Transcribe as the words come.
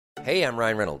Hey, I'm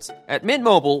Ryan Reynolds. At Mint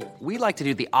Mobile, we like to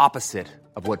do the opposite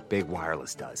of what Big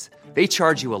Wireless does. They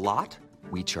charge you a lot,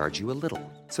 we charge you a little.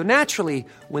 So naturally,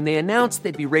 when they announced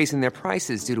they'd be raising their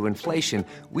prices due to inflation,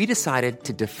 we decided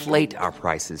to deflate our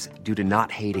prices due to not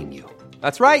hating you.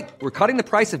 That's right. We're cutting the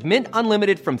price of Mint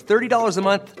Unlimited from $30 a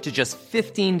month to just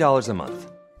 $15 a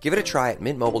month. Give it a try at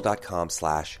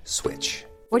mintmobile.com/switch.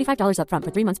 $45 up front for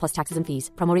 3 months plus taxes and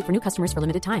fees. Promo rate for new customers for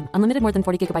limited time. Unlimited more than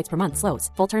 40 gigabytes per month. Slows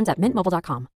full terms at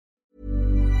mintmobile.com.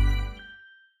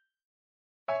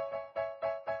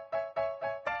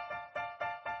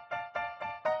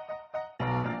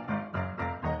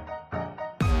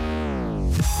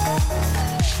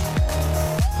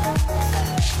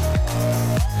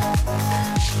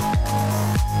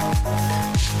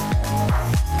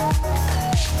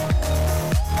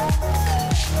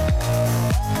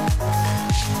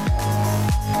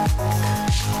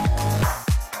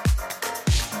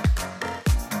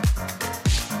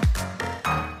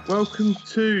 Welcome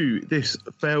to this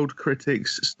Failed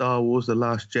Critics Star Wars The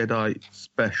Last Jedi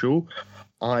special.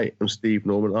 I am Steve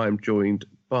Norman. I am joined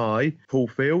by Paul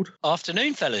Field.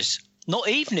 Afternoon, fellas. Not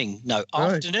evening, no,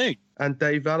 afternoon. And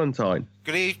Dave Valentine.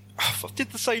 Good evening. I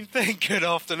did the same thing. Good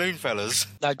afternoon, fellas.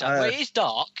 No, well, it is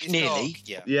dark, nearly.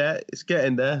 Dark, Yeah, it's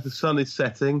getting there. The sun is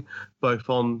setting, both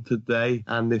on today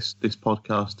and this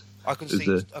podcast. I can see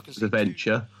a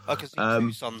venture. I can see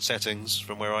two sun settings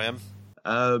from where I am.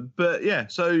 But yeah,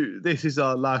 so this is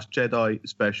our Last Jedi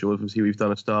special. Obviously, we've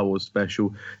done a Star Wars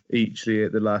special each year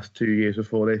the last 2 years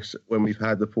before this when we've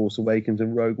had The Force Awakens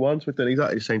and Rogue One. So we've done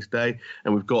exactly the same today,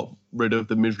 and we've got rid of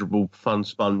the miserable fun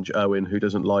sponge Owen who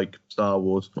doesn't like Star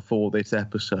Wars for this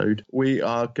episode. We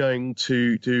are going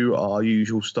to do our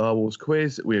usual Star Wars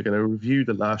quiz. We are going to review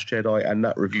The Last Jedi, and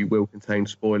that review will contain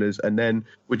spoilers, and then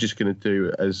we're just going to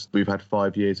do, as we've had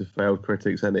 5 years of failed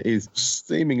critics, and it is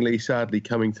seemingly sadly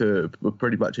coming to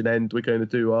pretty much an end. We're going to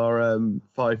do our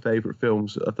 5 favourite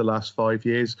films of the last 5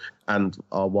 years and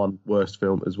our 1 worst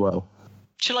film as well.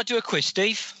 Shall I do a quiz,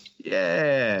 Steve?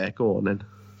 Yeah, go on then.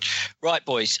 Right,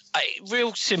 boys. A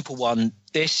real simple one.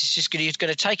 This is just you're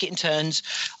going to take it in turns,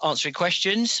 answering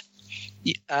questions,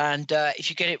 and if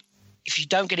you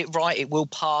don't get it right, it will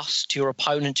pass to your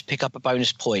opponent to pick up a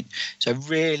bonus point. So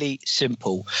really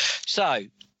simple. So,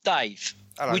 Dave,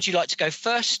 Hello. Would you like to go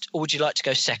first or would you like to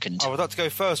go second? I would like to go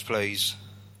first, please.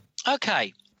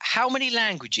 Okay. How many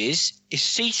languages is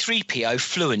C-3PO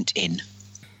fluent in?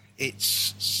 I'm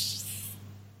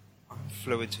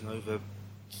fluent in over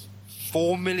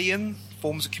 4 million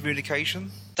forms of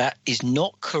communication. That is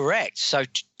not correct. So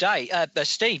today,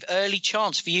 Steve, early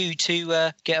chance for you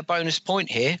to get a bonus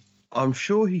point here. I'm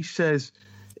sure he says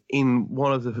in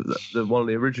one of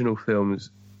the original films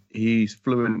he's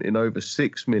fluent in over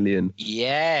 6 million.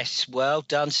 Yes, well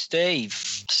done, Steve.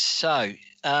 So,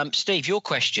 Steve, your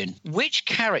question. Which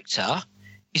character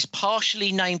is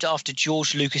partially named after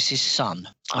George Lucas's son?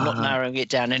 I'm not narrowing it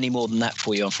down any more than that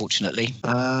for you, unfortunately.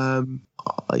 I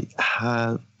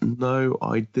have no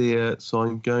idea, so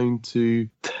I'm going to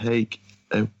take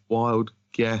a wild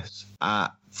guess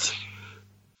at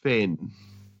Finn.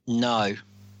 No.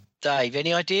 Dave,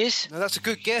 any ideas? No, that's a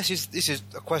good guess. This is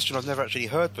a question I've never actually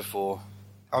heard before.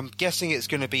 I'm guessing it's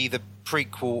going to be the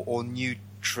prequel or new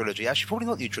trilogy. Actually, probably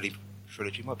not new trilogy.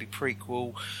 It might be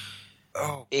prequel.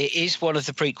 Oh, it is one of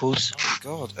the prequels. Oh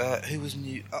God, who was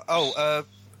new? How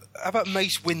about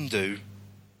Mace Windu?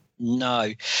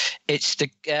 No, it's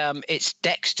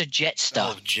Dexter Jetster.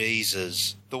 Oh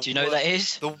Jesus! Do you know who that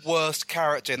is? The worst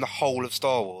character in the whole of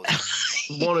Star Wars.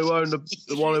 the one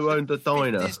who owned the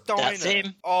diner. That's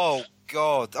him. Oh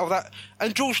God! Oh, that,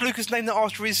 and George Lucas named that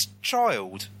after his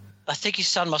child. I think his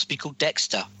son must be called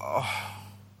Dexter. Oh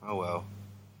well.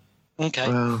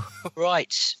 Okay.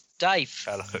 Right, Dave.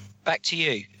 Hello. Back to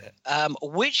you.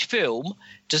 Which film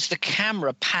does the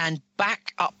camera pan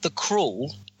back up the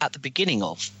crawl at the beginning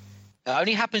of? It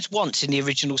only happens once in the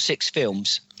original 6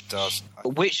 films. It does.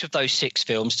 But which of those 6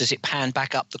 films does it pan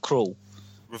back up the crawl?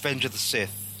 Revenge of the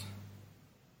Sith.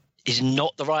 Is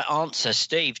not the right answer.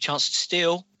 Steve, chance to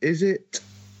steal. Is it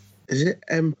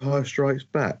Empire Strikes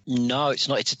Back? No, it's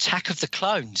not. It's Attack of the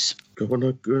Clones. No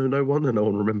wonder no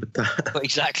one remembered that.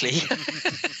 Exactly.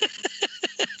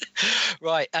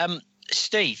 Right.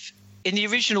 Steve, in the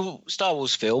original Star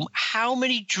Wars film, how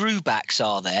many drewbacks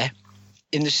are there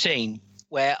in the scene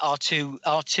where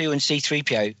R2 and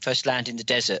C-3PO first land in the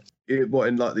desert? What,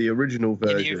 in like the original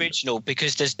version? In the original,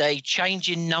 because there's a change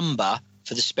in number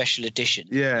for the special edition.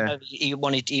 Yeah. He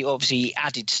obviously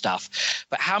added stuff.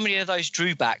 But how many of those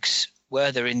drewbacks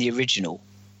were there in the original?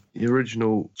 The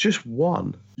original, just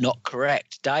one. Not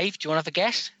correct. Dave, do you want to have a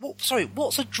guess? What's a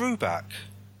drewback?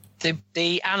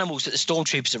 The animals that the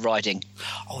stormtroopers are riding.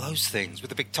 Oh, those things with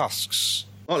the big tusks.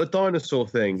 Like the dinosaur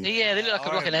thing. Yeah, they look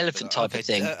like an elephant type of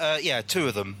thing. Yeah, 2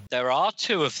 of them. There are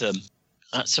 2 of them.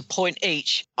 That's a point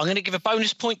each. I'm going to give a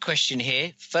bonus point question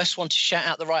here. First one to shout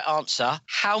out the right answer.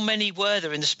 How many were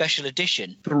there in the special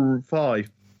edition? 5.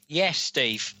 Yes,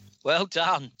 Steve. Well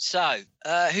done. So,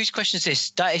 whose question is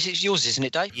this? It's yours, isn't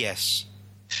it, Dave? Yes.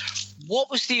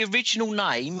 What was the original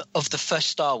name of the first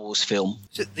Star Wars film?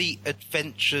 Is it The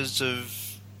Adventures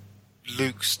of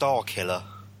Luke Starkiller?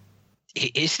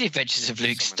 It is The Adventures of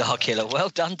Luke Starkiller. Well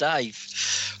done, Dave.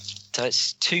 So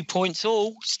it's 2 points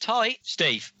all. It's tight.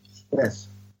 Steve. Yes.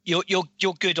 You're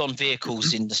good on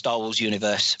vehicles in the Star Wars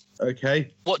universe.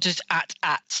 Okay. What does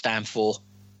AT-AT stand for?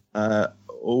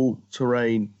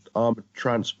 All-terrain armoured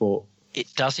transport.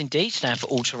 It does indeed stand for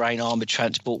all-terrain armoured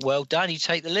transport. Well done. You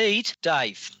take the lead.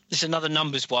 Dave, this is another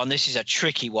numbers one. This is a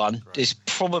tricky one. Right. There's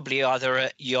probably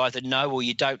you either know or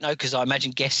you don't know, because I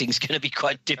imagine guessing is going to be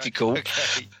quite difficult.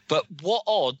 Okay. But what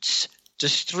odds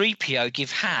does 3PO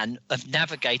give Han of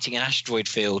navigating an asteroid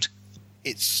field?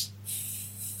 It's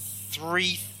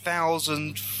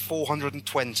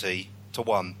 3,420 to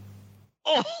 1.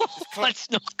 Oh,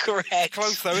 that's not correct. It's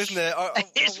close though, isn't it?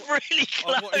 It's really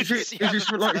close. Is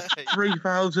this like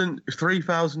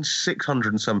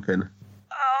 3,600 and something?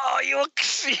 Oh, you're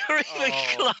really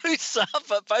close up,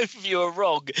 but both of you are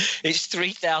wrong. It's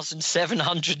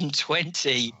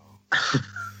 3,720.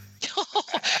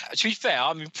 To be fair,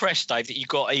 I'm impressed, Dave, that you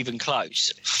got even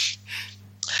close.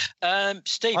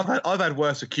 Steve, I've had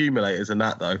worse accumulators than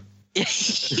that, though.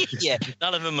 Yeah,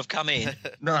 none of them have come in.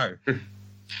 No.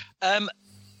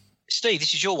 Steve,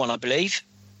 this is your one, I believe.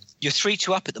 You're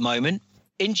 3-2 up at the moment.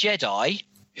 In Jedi,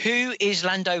 who is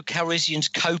Lando Calrissian's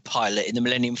co-pilot in the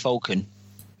Millennium Falcon?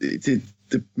 The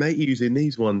mate using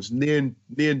these ones, Nien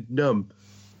Num.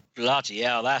 Bloody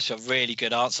hell, that's a really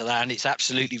good answer, and it's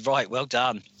absolutely right. Well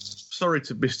done. Sorry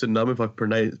to Mr. Num if I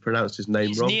pronounced his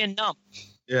name wrong. Nien Num.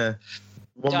 Yeah.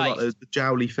 One with like the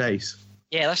jowly face.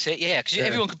 Yeah, that's it. Yeah, because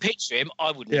everyone can picture him.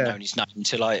 I wouldn't have known his name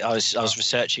until I was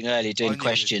researching earlier, doing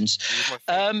questions. He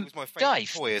was my favourite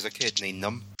Dave. toy as a kid, Nien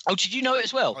Num. Oh, did you know it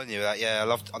as well? I knew that. Yeah, I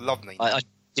loved Nien Num. I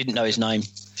didn't know his name.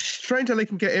 Strange how they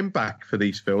can get him back for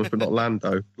these films, but not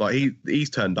Lando. Like he's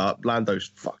turned up. Lando's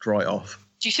fucked right off.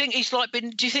 Do you think he's do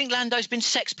you think Lando's been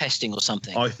sex pesting or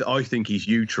something? I think he's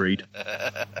U-treed.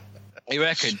 You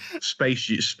reckon? Space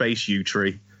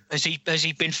U-tree. Has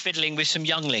he been fiddling with some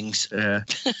younglings? Yeah.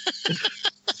 See,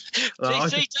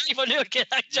 Dave, I knew I'd get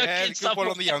that joke in good one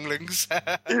on the younglings.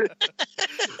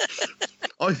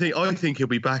 I think he'll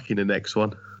be back in the next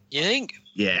one. You think?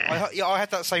 Yeah. I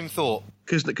had that same thought.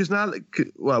 Because now,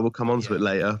 well, we'll come on to it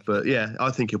later, but yeah,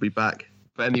 I think he'll be back.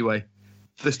 But anyway,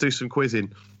 let's do some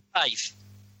quizzing. Dave.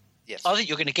 Yes. I think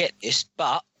you're going to get this,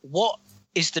 but what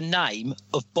is the name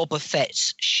of Boba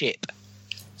Fett's ship?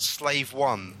 Slave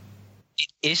 1.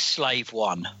 It is Slave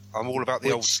 1. I'm all about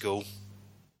the old school.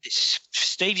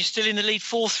 Steve, you're still in the lead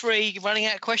 4-3. You're running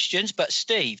out of questions, but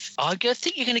Steve, I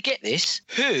think you're going to get this.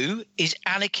 Who is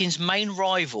Anakin's main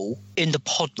rival in the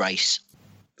pod race?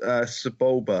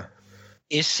 Sebulba.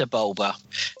 Is Sebulba.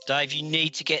 Dave, you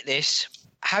need to get this.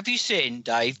 Have you seen,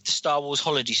 Dave, the Star Wars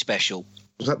holiday special?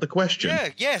 Was that the question? Yeah,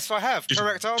 yes, I have.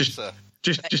 Correct answer.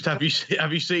 Just have you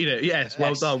seen it? Yes,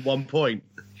 well done. 1 point.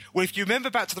 Well, if you remember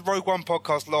back to the Rogue One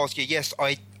podcast last year, yes,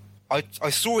 I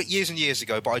saw it years and years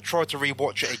ago, but I tried to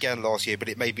rewatch it again last year, but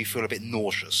it made me feel a bit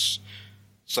nauseous.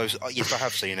 So, yes, I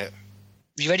have seen it.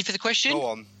 Are you ready for the question? Go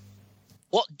on.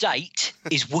 What date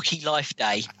is Wookiee Life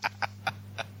Day?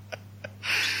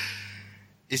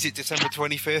 Is it December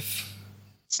 25th?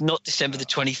 It's not December the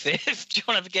 25th. Do you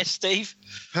want to have a guess, Steve?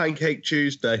 Pancake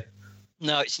Tuesday.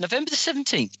 No, it's November the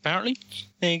 17th, apparently.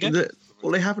 There you go.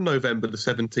 Well, they have November the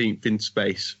 17th in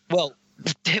space. Well,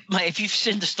 mate, if you've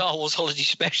seen the Star Wars holiday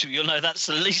special, you'll know that's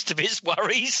the least of its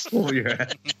worries. Oh, yeah.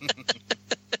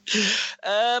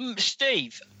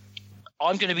 Steve,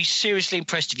 I'm going to be seriously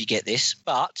impressed if you get this,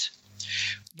 but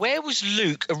where was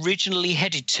Luke originally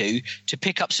headed to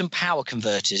pick up some power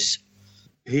converters?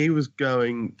 He was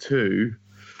going to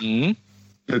the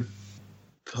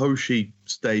Toshi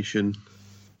station.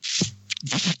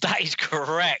 That is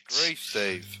correct. Grief,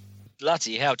 Steve.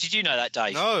 Bloody hell. Did you know that,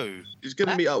 Dave? No. He's going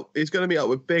to meet up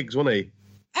with Biggs, wasn't he?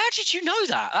 How did you know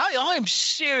that? I am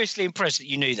seriously impressed that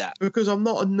you knew that. Because I'm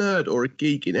not a nerd or a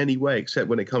geek in any way, except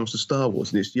when it comes to Star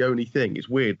Wars, and it's the only thing. It's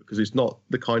weird because it's not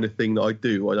the kind of thing that I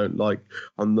do. I like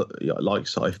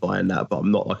sci-fi and that, but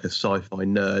I'm not like a sci-fi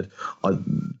nerd.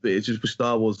 It's just with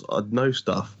Star Wars, I know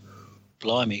stuff.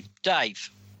 Blimey. Dave,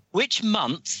 which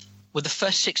month were the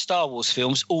first 6 Star Wars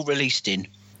films all released in?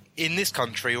 In this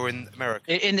country or in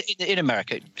America? In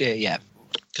America, yeah.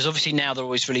 Because obviously now they're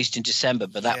always released in December,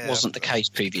 but that wasn't the case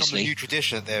previously. It's become a new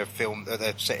tradition that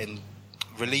they're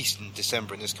released in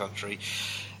December in this country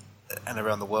and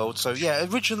around the world. So yeah,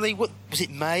 originally, what was it,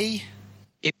 May?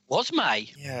 It was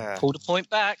May. Yeah. Pulled a point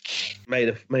back. May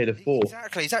the 4th.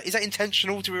 Exactly. Is that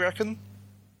intentional, do we reckon?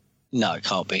 No, it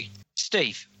can't be.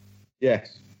 Steve,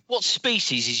 Yes. what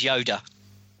species is Yoda?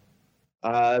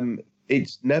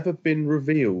 It's never been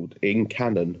revealed in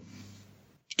canon,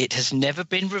 It has never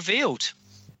been revealed.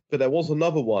 but there was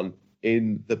another one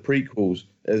in the prequels.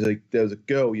 There was a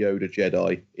girl Yoda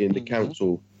Jedi in the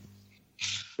council,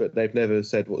 but they've never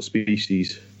said what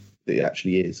species it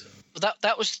actually is. Well,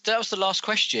 that was the last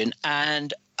question,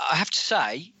 and I have to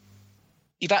say,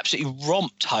 you've absolutely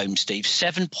romped home, Steve.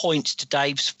 7 points to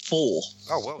Dave's 4.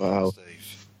 Oh, well Wow. done, Steve.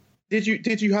 Did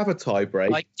you have a tie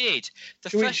break? I did.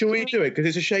 Shall we do it? Because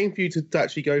it's a shame for you to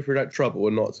actually go through that trouble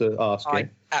and not to ask it.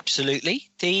 Absolutely.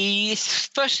 The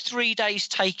first 3 days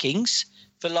takings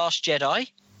for Last Jedi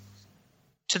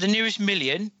to the nearest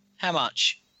million. How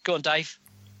much? Go on, Dave.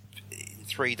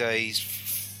 3 days,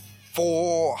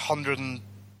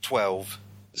 412.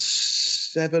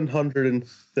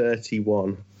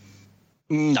 731.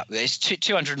 No, it's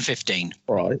 215,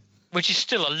 Right. which is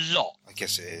still a lot. I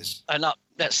guess it is. And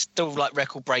that's still like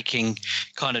record-breaking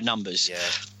kind of numbers. Yeah.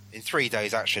 In 3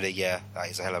 days, actually, yeah, that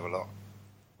is a hell of a lot.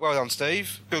 Well done,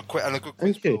 Steve. Good and a good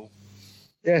quiz, Thank you. Paul.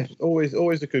 Yeah,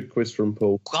 always a good quiz from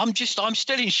Paul. I'm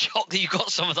still in shock that you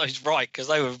got some of those right, because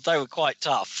they were quite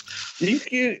tough. You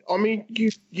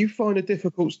find a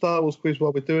difficult Star Wars quiz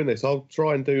while we're doing this. I'll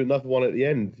try and do another one at the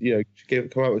end.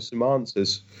 Come out with some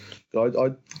answers.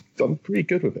 I'm pretty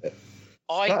good with it.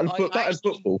 That and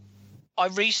football. I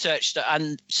researched it,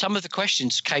 and some of the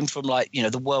questions came from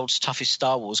the world's toughest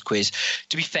Star Wars quiz.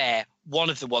 To be fair, one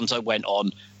of the ones I went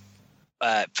on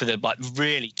for the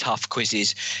really tough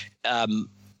quizzes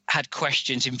had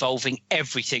questions involving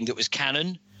everything that was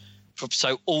canon.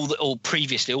 All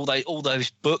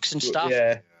those books and stuff.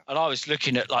 Yeah. And I was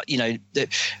looking at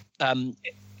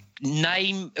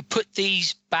put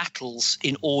these battles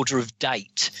in order of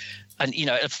date. And,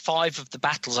 5 of the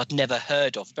battles I'd never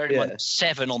heard of, very much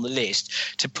 7 on the list.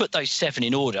 To put those 7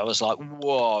 in order, I was like,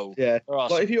 whoa. Yeah.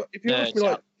 If you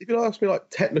ask me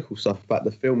technical stuff about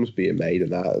the films being made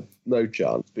and that, no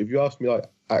chance. But if you ask me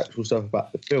actual stuff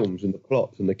about the films and the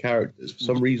plots and the characters, for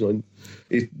some reason,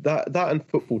 is that and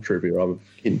football trivia I'm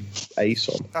fucking ace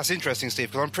on. That's interesting,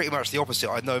 Steve, because I'm pretty much the opposite.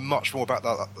 I know much more about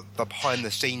the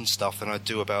behind-the-scenes stuff than I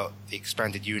do about the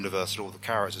expanded universe and all the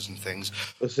characters and things.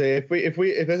 Let's see, if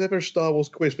there's ever a Star Wars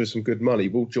quiz with some good money,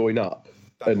 we'll join up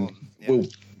and we'll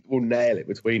nail it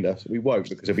between us. We won't,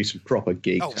 because there'll be some proper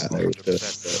geeks out there.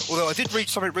 100%. Although I did read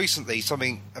something recently,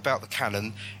 something about the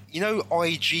canon.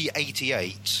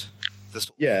 IG-88, the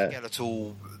sort of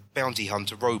skeletal bounty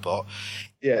hunter robot.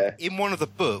 Yeah. In one of the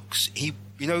books,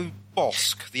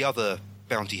 Bosk, the other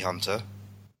bounty hunter.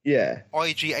 Yeah.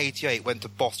 IG-88 went to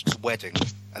Bosk's wedding,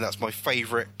 and that's my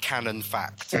favourite canon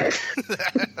fact.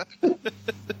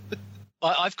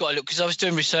 I've got a look, because I was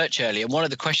doing research earlier, and one of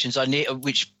the questions I need,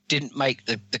 which didn't make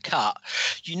the cut,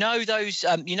 those,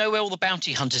 where all the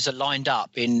bounty hunters are lined up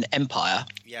in Empire?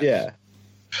 Yeah.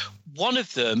 One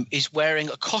of them is wearing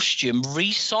a costume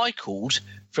recycled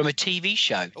from a TV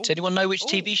show. Does anyone know which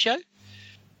TV show?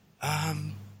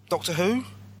 Doctor Who?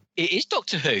 It is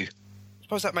Doctor Who. I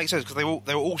suppose that makes sense, because they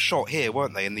were all shot here,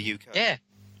 weren't they, in the UK? Yeah.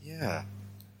 Yeah.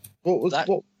 What was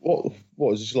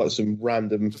this, like some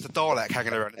random... Just a Dalek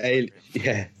hanging around.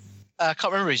 Yeah. I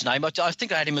can't remember his name. I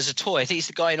think I had him as a toy. I think he's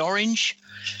the guy in orange.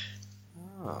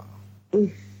 Oh.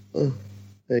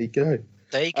 There you go.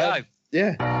 There you go.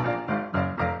 Yeah.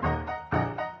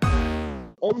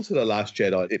 On to The Last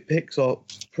Jedi. It picks up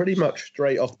pretty much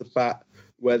straight off the bat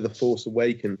where The Force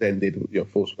Awakens ended.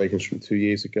 Force Awakens from 2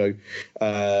 years ago.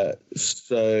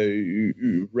 So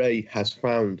Rey has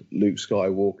found Luke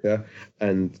Skywalker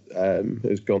and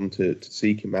has gone to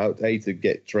seek him out, A, to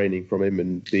get training from him,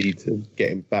 and B, to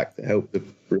get him back to help the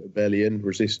rebellion,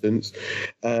 resistance.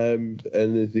 And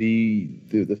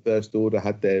the First Order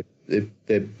had their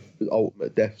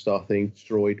ultimate Death Star thing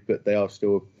destroyed, but they are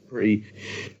still a pretty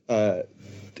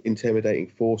intimidating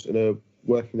force and are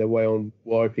working their way on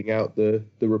wiping out the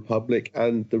Republic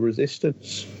and the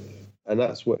Resistance. And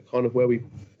that's where we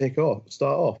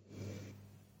start off.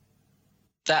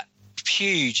 That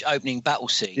huge opening battle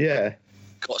scene. Yeah.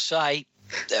 Got to say,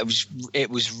 it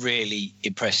was really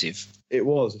impressive. It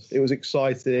was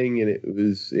exciting, and it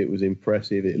was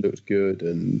impressive. It looked good,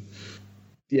 and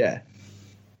yeah,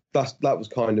 that was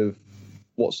kind of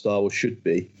what Star Wars should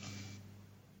be.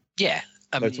 Yeah.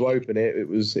 So to open it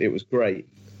was great.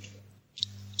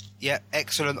 Yeah,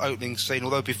 excellent opening scene.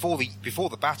 Although before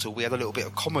the battle, we had a little bit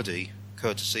of comedy,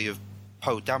 courtesy of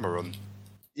Poe Dameron.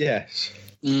 Yes.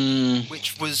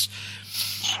 Which was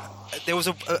there was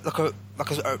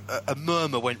a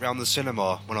murmur went round the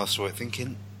cinema when I saw it,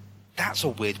 thinking that's a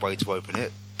weird way to open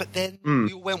it. But then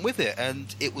we all went with it,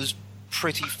 and it was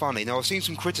pretty funny. Now I've seen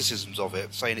some criticisms of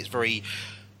it, saying it's very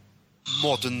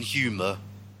modern humour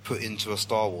put into a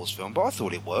Star Wars film, but I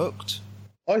thought it worked.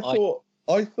 I thought.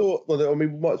 Well, I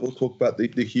mean, we might as well talk about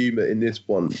the humour in this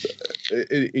one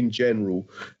in general,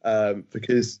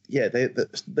 because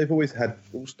they've always had,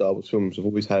 all Star Wars films have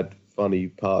always had funny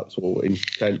parts or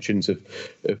intentions of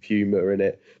humour in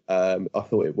it. I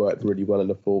thought it worked really well in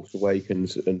The Force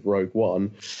Awakens and Rogue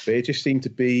One, but it just seemed to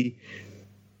be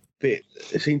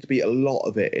a lot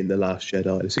of it in The Last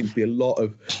Jedi. There seemed to be a lot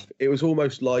of... It was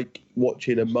almost like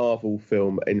watching a Marvel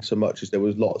film in so much as there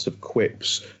was lots of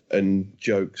quips and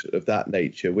jokes of that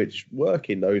nature, which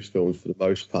work in those films for the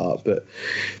most part. But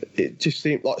it just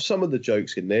seemed like some of the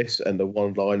jokes in this and the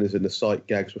one-liners and the sight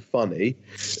gags were funny,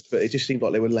 but it just seemed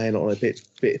like they were laying it on a bit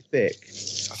thick.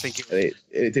 I think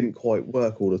it didn't quite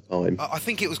work all the time. I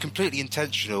think it was completely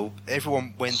intentional.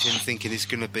 Everyone went in thinking it's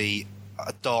going to be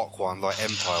a dark one like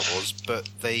Empire was, but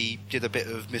they did a bit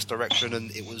of misdirection and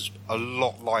it was a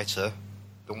lot lighter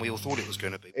than we all thought it was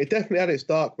going to be. It definitely had its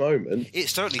dark moment. It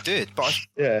certainly did, but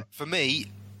for me,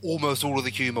 almost all of the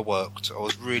humour worked. I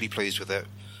was really pleased with it.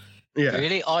 Yeah,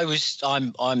 really,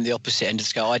 I'm the opposite end of the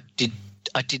scale.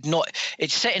 I did not.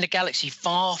 It's set in a galaxy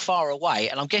far, far away,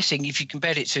 and I'm guessing if you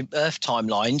compared it to Earth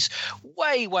timelines,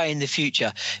 way, way in the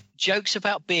future, jokes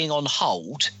about being on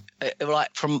hold.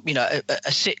 Like from a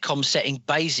sitcom setting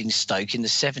Basingstoke in the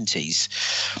 70s.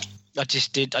 I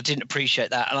didn't appreciate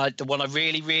that. And the one I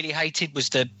really, really hated was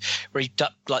where he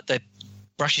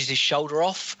brushes his shoulder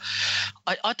off.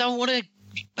 I don't want to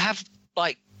have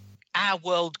like our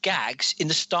world gags in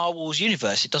the Star Wars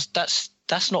universe.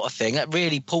 That's not a thing. That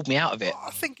really pulled me out of it.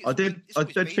 I did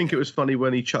think it was funny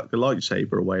when he chucked the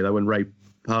lightsaber away, though, when Rey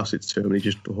passed it to him and he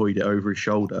just hoyed it over his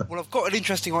shoulder. Well, I've got an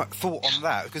interesting thought on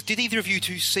that, because did either of you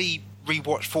two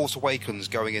rewatch Force Awakens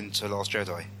going into Last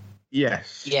Jedi?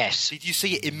 Yes. Did you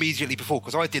see it immediately before?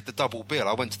 Because I did the double bill.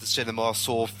 I went to the cinema,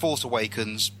 saw Force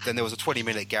Awakens, then there was a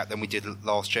 20-minute gap, then we did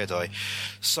Last Jedi.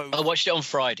 So I watched it on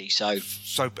Friday, so...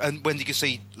 And when did you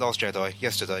see Last Jedi?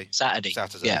 Yesterday? Saturday.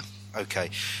 Yeah. Okay.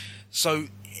 So...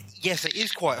 Yes, it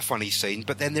is quite a funny scene,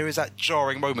 but then there is that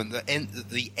jarring moment.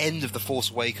 The end of The Force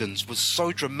Awakens was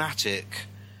so dramatic,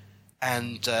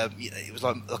 and it was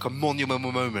like a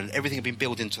monumental moment. Everything had been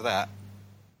built into that.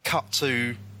 Cut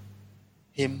to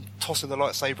him tossing the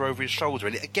lightsaber over his shoulder,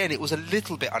 and it was a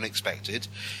little bit unexpected,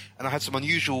 and I had some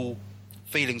unusual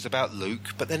feelings about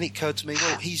Luke. But then it occurred to me,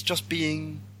 well, he's just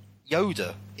being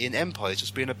Yoda in Empire. He's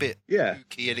just being a bit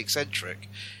kooky and eccentric.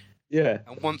 Yeah,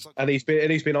 and he's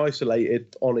been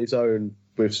isolated on his own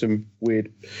with some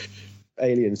weird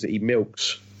aliens that he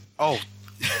milks. Oh,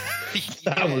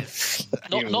 that was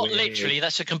not literally.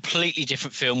 That's a completely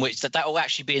different film. Which that will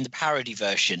actually be in the parody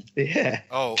version. Yeah.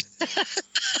 Oh.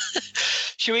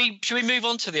 Should we move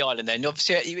on to the island then?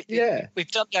 Obviously,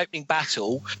 we've done the opening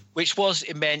battle, which was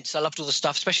immense. I loved all the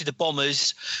stuff, especially the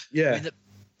bombers. Yeah. I mean,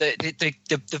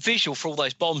 the visual for all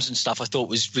those bombs and stuff I thought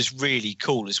was really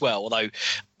cool as well, although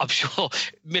I'm sure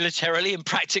militarily and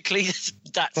practically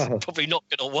that's probably not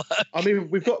going to work. I mean,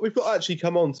 we've got to actually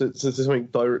come on to something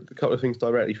a couple of things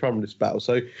directly from this battle.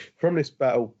 So from this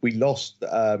battle we lost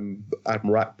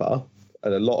Admiral Akbar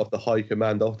and a lot of the high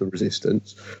command of the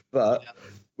Resistance, but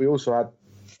we also had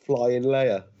Flying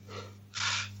Leia.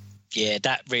 Yeah,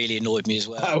 that really annoyed me as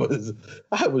well.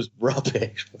 That was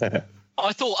rubbish, man.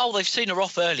 I thought, they've seen her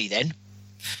off early then,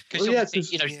 because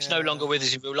she's no longer with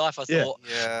us in real life. I thought,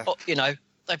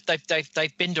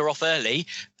 they've binned her off early,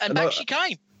 and back she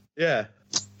came. Yeah,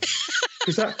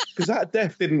 because that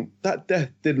death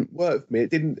didn't work for me. It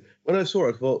didn't. When I saw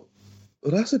it, I thought,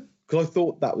 well, because I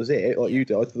thought that was it, like you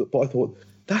did. I thought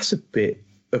that's a bit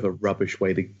of a rubbish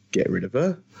way to get rid of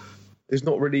her. There's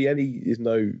not really there's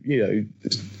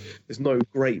no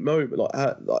great moment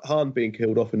like Han being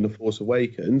killed off in The Force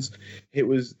Awakens. It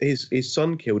was his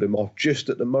son killed him off just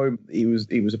at the moment he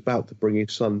was about to bring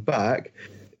his son back.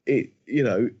 It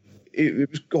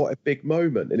was quite a big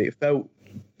moment, and it felt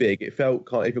big. It felt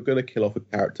kind of, if you're going to kill off a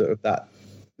character of that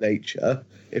nature,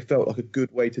 it felt like a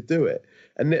good way to do it.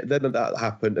 And then that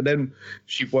happened, and then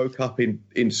she woke up in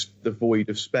the void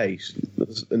of space,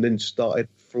 and then started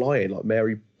flying like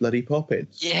Mary bloody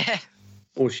Poppins. Yeah.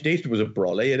 All she needed was a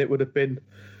brolly, and it would have been.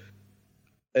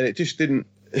 And it just didn't.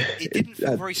 It didn't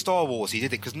feel very Star Warsy, did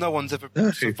it? Because no one's ever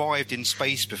survived in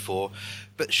space before.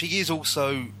 But she is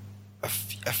also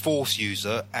a Force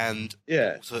user and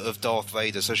daughter of Darth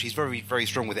Vader, so she's very, very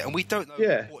strong with it. And we don't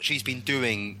know what she's been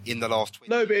doing in the last 20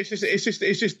 No, but it's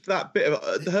just that bit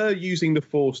of her using the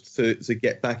Force to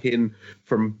get back in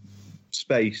from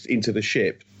space into the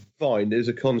ship. Fine, there's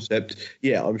a concept.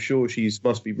 Yeah, I'm sure she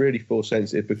must be really Force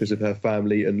sensitive because of her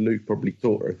family, and Luke probably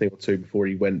taught her a thing or two before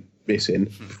he went missing,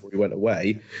 before he went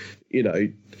away. You know,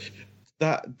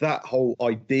 that whole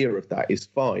idea of that is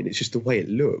fine. It's just the way it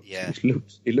looks. Yeah.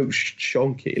 It looks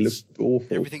shonky. It looks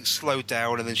awful. Everything slowed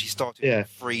down, and then she started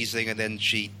freezing, and then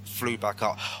she flew back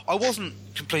up. I wasn't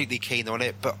completely keen on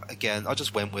it, but again, I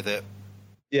just went with it.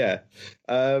 Yeah,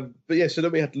 but yeah. So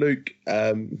then we had Luke,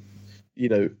 you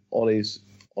know, on his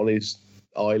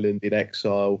island in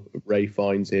exile. Rey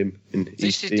finds him. And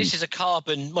this is a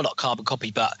not carbon copy,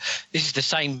 but this is the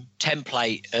same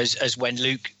template as when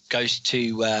Luke goes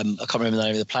to I can't remember the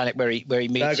name of the planet where he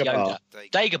meets Dagobah.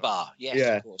 Yoda. Dagobah,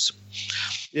 yes, of course.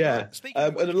 Yeah,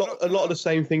 and a lot of the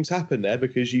same things happened there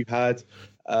because you had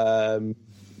you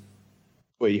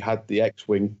had the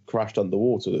X-wing crashed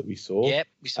underwater that we saw. Yep,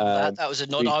 we saw that. That was a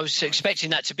nod. I was expecting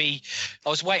that to be. I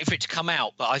was waiting for it to come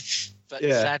out, but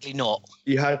sadly not.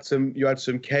 You had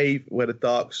some cave where the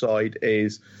dark side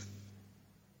is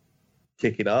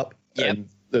kicking up, and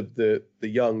the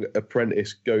young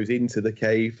apprentice goes into the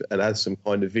cave and has some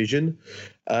kind of vision.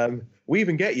 We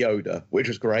even get Yoda, which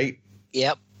was great.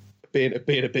 Yep, being a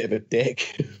bit of a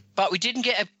dick. But we didn't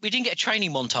get a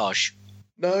training montage.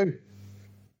 No,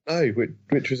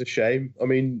 which was a shame. I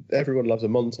mean, everyone loves a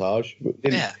montage.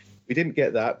 We didn't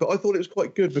get that, but I thought it was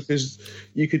quite good because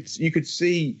you could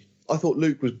see. I thought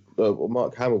Luke was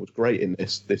Mark Hamill was great in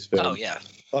this film. Oh yeah,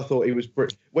 I thought he was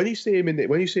brilliant. When you see him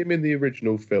in the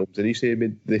original films and you see him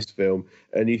in this film,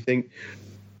 and you think,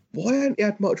 why hasn't he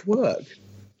had much work?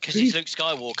 Because he's Luke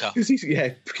Skywalker. Because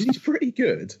he's pretty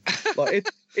good. Like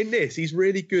in this, he's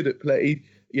really good at play.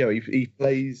 You know, he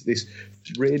plays this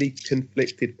really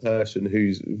conflicted person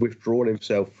who's withdrawn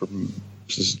himself from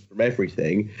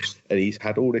everything, and he's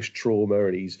had all this trauma,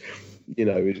 and he's, you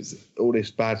know, all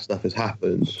this bad stuff has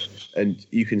happened, and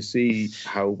you can see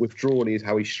how withdrawn he is,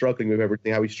 how he's struggling with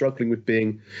everything, how he's struggling with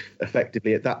being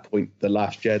effectively at that point the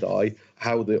last Jedi,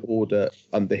 how the Order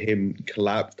under him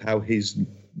collapsed, how his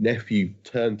nephew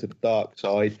turned to the dark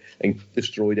side and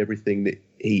destroyed everything that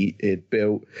he had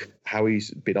built, how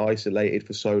he's been isolated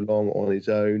for so long on his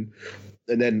own,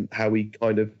 and then how he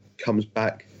kind of comes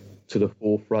back to the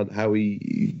forefront, how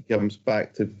he comes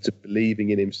back to believing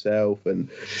in himself and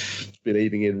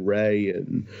believing in Rey,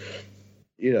 and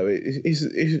you know, it's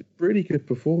a really good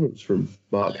performance from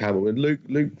Mark Hamill, and Luke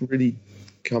really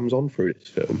comes on through this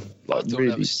film. Like,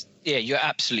 really, you're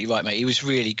absolutely right, mate. He was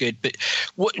really good. But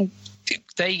what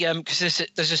they because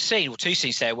there's a scene or two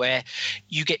scenes there where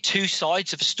you get two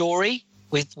sides of a story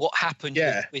with what happened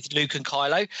with Luke and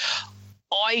Kylo.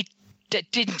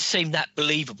 That didn't seem that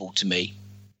believable to me.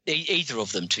 Either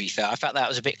of them, to be fair. I felt that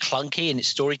was a bit clunky in its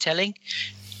storytelling.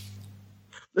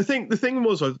 The thing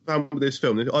was, I found with this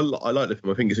film, I like the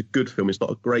film. I think it's a good film. It's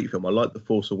not a great film. I like The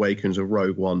Force Awakens and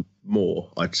Rogue One more,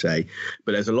 I'd say.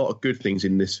 But there's a lot of good things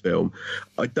in this film.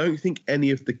 I don't think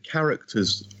any of the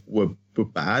characters were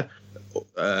bad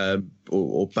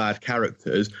or bad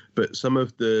characters, but some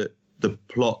of the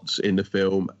plots in the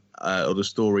film or the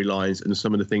storylines and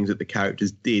some of the things that the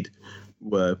characters did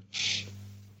were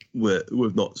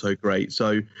not so great.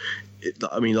 So,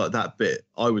 I mean, like that bit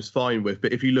I was fine with.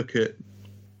 But if you look at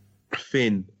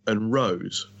Finn and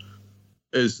Rose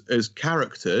as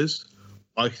characters,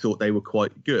 I thought they were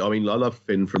quite good. I mean, I love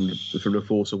Finn from The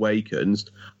Force Awakens.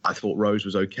 I thought Rose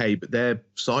was okay, but their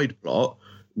side plot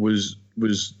was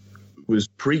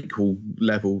prequel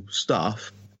level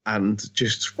stuff and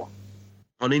just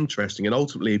uninteresting and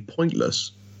ultimately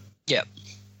pointless. Yeah.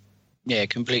 Yeah,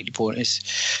 completely pointless.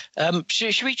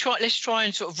 Should we try? Let's try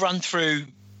and sort of run through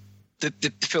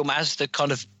the film as the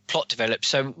kind of plot develops.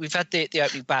 So we've had the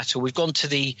opening battle. We've gone to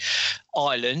the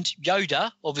island.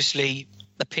 Yoda obviously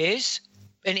appears.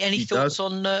 Any thoughts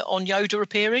on Yoda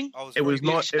appearing? I was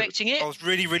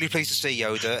really, really pleased to see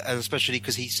Yoda, and especially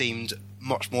because he seemed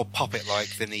much more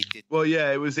puppet-like than he did. Well,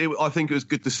 yeah, I think it was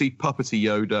good to see puppety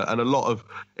Yoda, and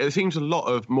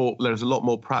there's a lot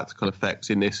more practical effects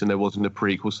in this than there was in the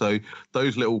prequel. So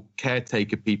those little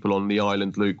caretaker people on the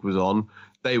island Luke was on,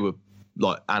 they were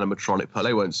like animatronic, but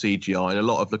they weren't CGI, and a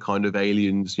lot of the kind of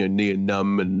aliens, you know, Nien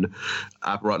Nunb and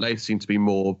Aberrant, they seem to be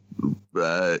more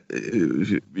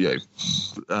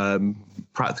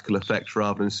practical effects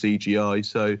rather than CGI.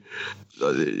 So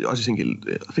I just think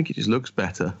it just looks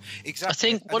better. Exactly. I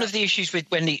think one of the issues with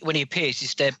when he appears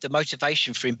is the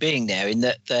motivation for him being there, in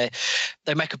that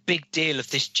they make a big deal of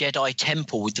this Jedi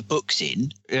temple with the books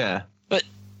in. Yeah. But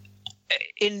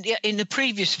in the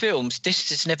previous films, this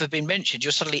has never been mentioned.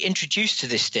 You're suddenly introduced to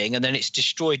this thing, and then it's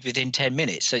destroyed within 10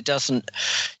 minutes. So it doesn't.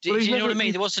 Do you know what I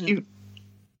mean? There wasn't.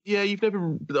 You've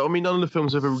never. I mean, none of the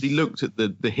films ever really looked at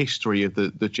the history of the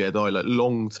Jedi, like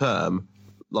long term,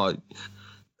 like.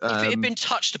 If it had been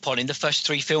touched upon in the first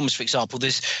 3 films, for example,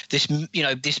 there's this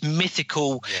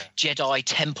mythical Jedi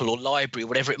temple or library, or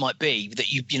whatever it might be, that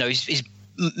is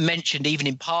mentioned even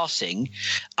in passing,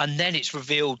 and then it's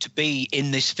revealed to be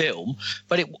in this film,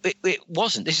 but it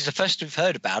wasn't. This is the first we've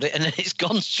heard about it, and then it's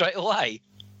gone straight away.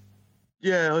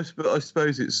 Yeah, I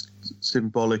suppose it's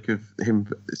symbolic of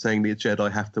him saying the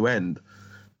Jedi have to end,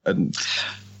 and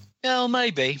well,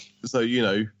 maybe. So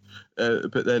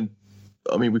but then,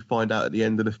 I mean, we find out at the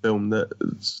end of the film that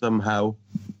somehow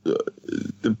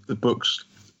the books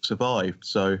survived.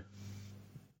 So,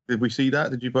 did we see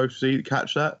that? Did you both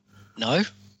catch that? No.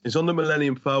 It's on the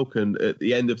Millennium Falcon at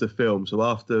the end of the film. So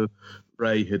after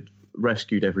Rey had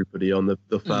rescued everybody on the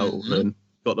Falcon and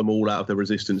got them all out of the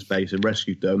Resistance base and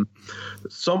rescued them,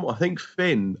 I think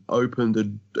Finn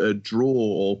opened a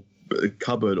drawer or a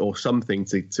cupboard or something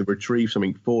to retrieve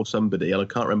something for somebody, and I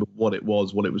can't remember what it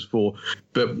was for,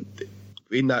 but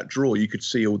in that drawer you could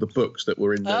see all the books that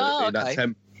were in that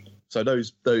temple. So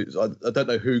those I don't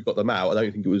know who got them out. I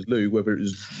don't think it was Luke, whether it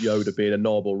was Yoda being a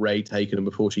knob or Rey taking them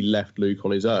before she left Luke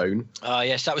on his own.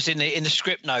 Yes, that was in the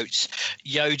script notes.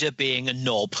 Yoda being a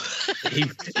knob.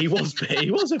 he was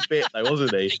a bit though,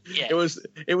 wasn't he? Yeah.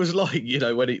 It was like,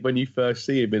 when you first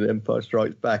see him in Empire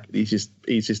Strikes Back, he's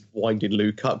just winding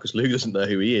Luke up because Luke doesn't know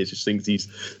who he is, just thinks he's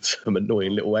some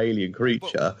annoying little alien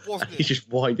creature. And he's just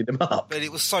winding him up. But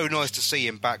it was so nice to see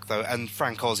him back though, and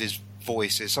Frank Oz's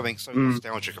voice is something so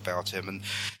nostalgic about him. And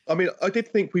I mean, I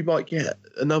did think we might get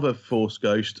another Force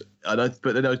Ghost, but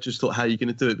then I just thought, how are you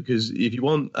going to do it? Because if you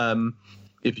want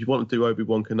to do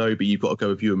Obi-Wan Kenobi, you've got to go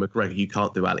with Ewan McGregor. You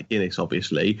can't do Alec Guinness,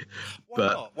 obviously.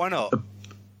 Why not?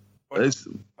 I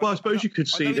suppose you could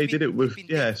see they did it with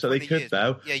so they could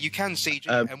now. Yeah, you can see,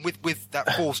 and with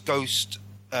that Force Ghost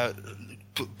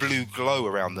blue glow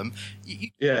around them, you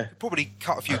could probably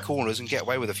cut a few corners and get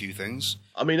away with a few things.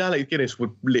 I mean, Alec Guinness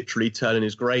would literally turn in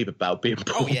his grave about being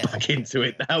pulled back into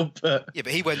it now. But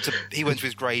he went to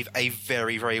his grave a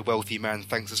very, very wealthy man,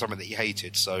 thanks to something that he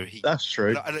hated. So that's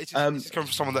true. And it's coming from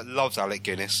someone that loves Alec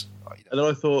Guinness. And then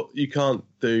I thought, you can't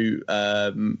do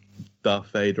Darth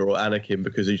Vader or Anakin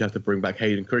because you'd have to bring back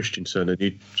Hayden Christensen, and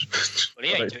you. Well,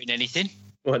 he ain't doing anything.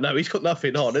 Well, no, he's got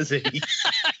nothing on, has he?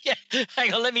 Yeah,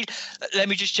 hang on. Let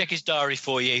me just check his diary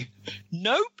for you.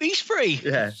 Nope, he's free.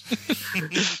 Yeah,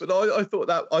 but I thought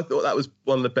that was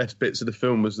one of the best bits of the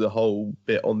film, was the whole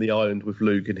bit on the island with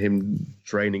Luke and him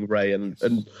training Rey. And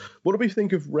what do we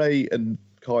think of Rey and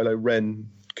Kylo Ren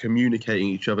communicating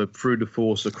each other through the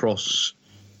Force across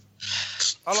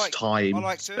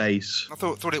time, space? I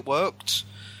thought it worked.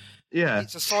 Yeah,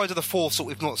 it's a side of the Force that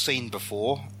we've not seen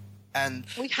before. And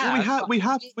we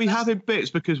have in bits,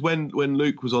 because when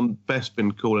Luke was on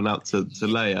Bespin calling out to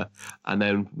Leia, and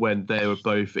then when they were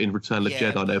both in Return of the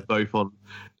Jedi, they were both on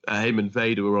him and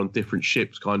Vader were on different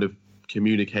ships, kind of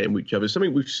communicating with each other.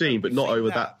 Something we've seen, but not over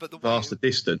that vast a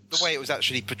distance. The way it was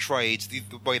actually portrayed, the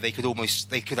way they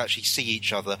could actually see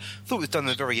each other, I thought it was done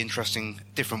in a very interesting,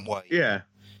 different way. Yeah.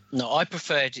 No, I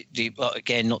preferred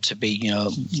again, not to be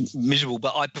miserable,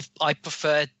 but I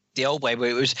preferred the old way, where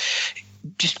it was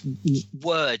just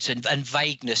words and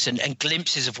vagueness and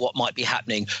glimpses of what might be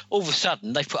happening. All of a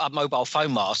sudden, they've put up mobile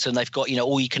phone masts and they've got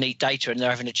all-you-can-eat data, and they're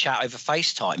having a chat over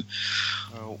FaceTime.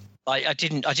 Oh. I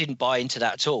didn't buy into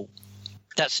that at all.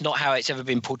 That's not how it's ever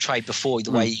been portrayed before,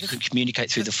 the way you can communicate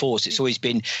through the Force. It's always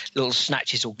been little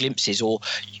snatches or glimpses, or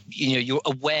your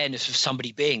awareness of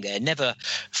somebody being there, never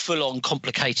full-on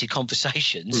complicated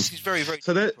conversations. This is very, very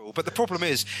simple. But the problem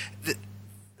is that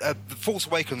The Force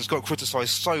Awakens got criticised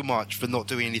so much for not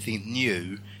doing anything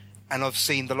new, and I've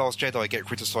seen The Last Jedi get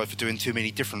criticised for doing too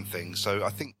many different things. So I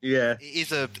think it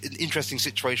is an interesting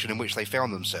situation in which they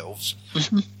found themselves.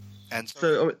 And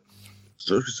so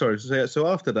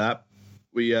after that,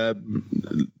 we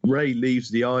Rey leaves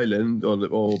the island or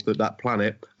that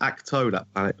planet. Acto, that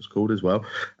planet was called as well.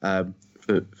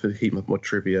 For keeping up my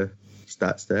trivia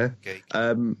stats there. Okay.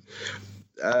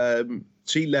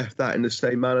 She left that in the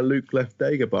same manner Luke left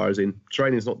Dagobah, as in,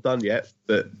 training's not done yet,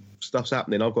 but stuff's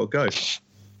happening, I've got to go.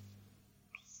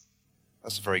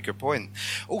 That's a very good point.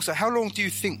 Also, how long do you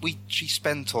think she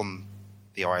spent on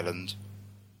the island?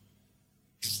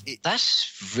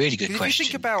 That's a really good question. If you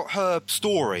think about her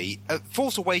story,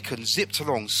 Force Awakens zipped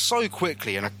along so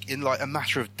quickly in like a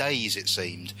matter of days, it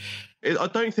seemed. I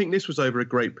don't think this was over a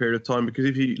great period of time, because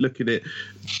if you look at it,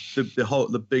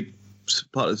 the big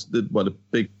part of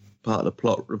the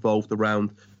plot revolved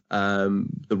around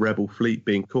the rebel fleet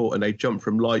being caught, and they jumped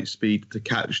from light speed to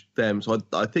catch them. So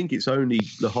I think it's only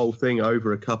the whole thing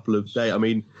over a couple of days. I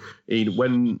mean,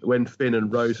 when Finn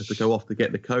and Rose had to go off to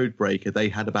get the code breaker, they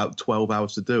had about 12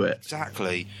 hours to do it.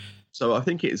 Exactly. So I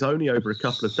think it's only over a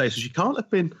couple of days. So she can't have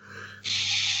been.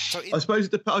 I suppose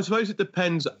it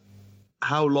depends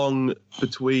how long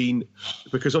between,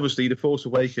 because obviously the Force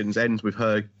Awakens ends with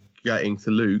her getting to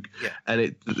Luke, and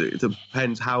it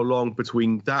depends how long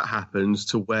between that happens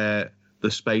to where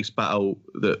the space battle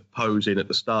that Poe's in at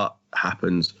the start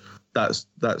happens. That's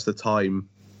the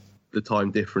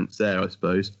time difference there, I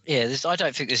suppose. Yeah, I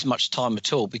don't think there's much time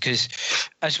at all, because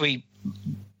as we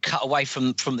cut away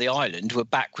from the island, we're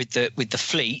back with the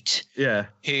fleet,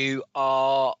 who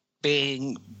are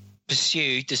being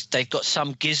pursued. They've got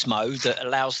some gizmo that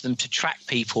allows them to track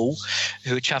people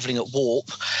who are travelling at warp.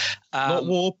 Not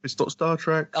warp. It's not Star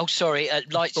Trek. Oh, sorry,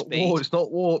 at light speed. Warp, it's not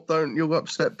warp. You'll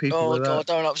upset people. Oh with God, that.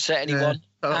 don't upset anyone.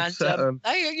 Yeah, upset them.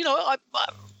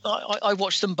 I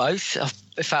watched them both.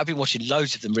 In fact, I've been watching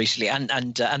loads of them recently, and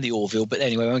the Orville. But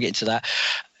anyway, we won't get into that.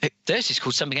 Theirs is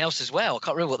called something else as well. I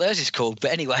can't remember what theirs is called,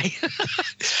 but anyway.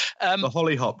 The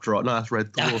Hollyhock Drop. No, that's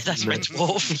Red Dwarf. That's Red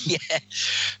Dwarf. Yeah.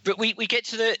 But we get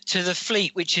to the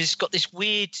fleet, which has got this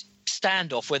weird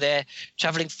standoff where they're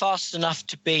travelling fast enough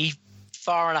to be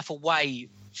far enough away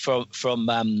from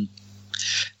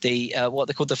the what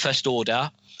they call the First Order.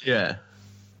 Yeah.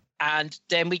 And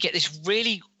then we get this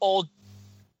really odd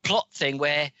plot thing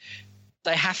where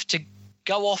they have to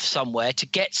go off somewhere to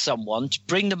get someone, to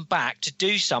bring them back, to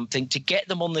do something, to get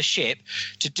them on the ship,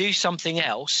 to do something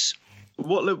else.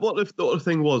 What the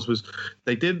thing was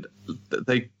they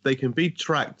can be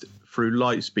tracked through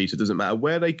light speed, so it doesn't matter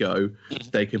where they go,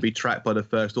 they can be tracked by the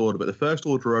First Order, but the First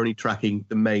Order are only tracking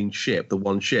the main ship, the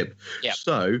one ship. Yep.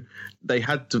 So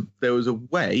there was a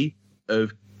way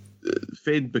of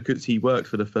Finn, because he worked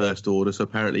for the First Order, so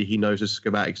apparently he knows the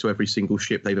schematics to every single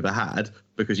ship they've ever had,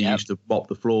 because he used to mop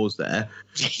the floors there.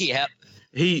 Yep.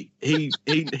 He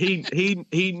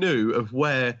knew of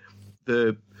where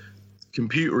the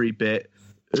computery bit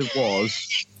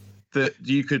was that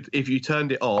you could, if you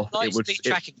turned it off, it would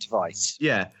tracking device.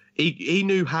 Yeah, he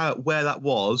knew where that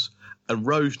was, and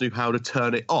Rose knew how to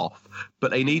turn it off, but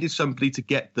they needed somebody to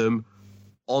get them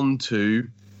onto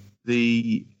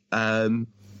the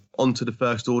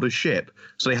First Order ship.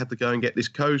 So they had to go and get this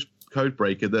code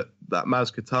breaker that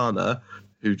Maz Kanata,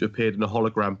 who appeared in a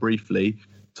hologram briefly,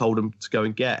 told them to go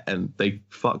and get, and they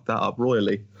fucked that up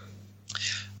royally.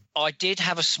 I did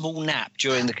have a small nap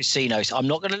during the casinos. I'm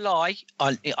not going to lie.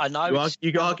 I know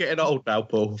you are getting old now,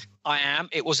 Paul. I am.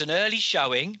 It was an early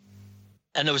showing,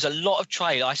 and there was a lot of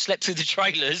trailer. I slept through the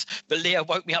trailers, but Leo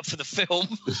woke me up for the film.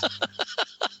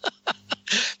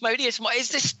 Maybe it's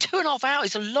this 2.5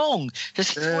 hours. It's long.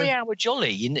 There's 3-hour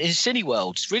jolly in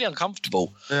Cineworld. It's really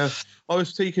uncomfortable. Yeah, I was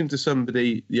speaking to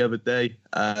somebody the other day,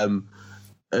 and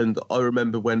I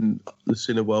remember when the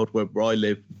Cineworld where I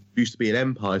live used to be an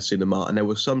Empire Cinema, and there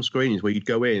were some screenings where you'd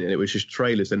go in and it was just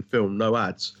trailers and film, no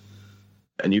ads,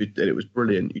 and it was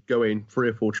brilliant. You'd go in 3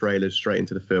 or 4 trailers straight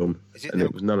into the film,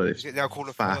 it was none of this. Is it now called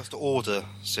a First Order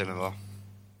Cinema?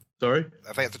 Sorry?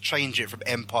 They had to change it from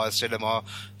Empire Cinema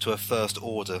to a First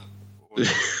Order.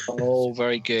 Oh,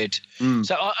 very good.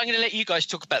 So I'm going to let you guys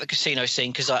talk about the casino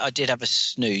scene, because I did have a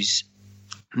snooze.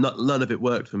 None of it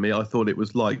worked for me. I thought it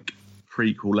was like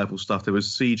prequel level stuff. There was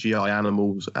CGI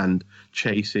animals and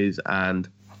chases, and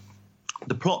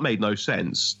the plot made no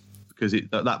sense because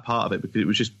that part of it, because it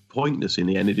was just pointless in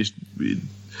the end. It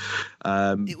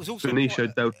was also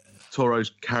Benicio del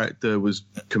Toro's character was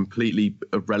completely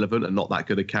irrelevant and not that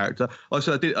good a character. Like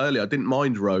I said, I didn't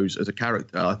mind Rose as a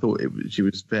character. I thought she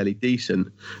was fairly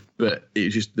decent, but it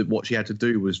was just that what she had to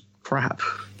do was crap.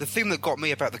 The thing that got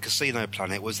me about the Casino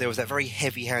Planet was there was that very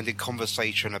heavy-handed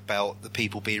conversation about the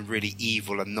people being really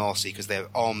evil and nasty because they're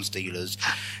arms dealers,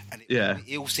 and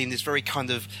it all seemed this very kind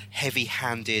of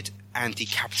heavy-handed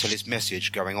anti-capitalist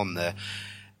message going on there.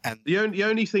 And the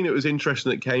only thing that was interesting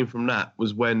that came from that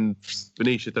was when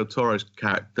Benicio del Toro's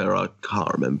character, I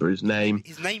can't remember his name.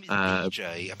 His name is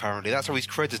BJ, apparently. That's how he's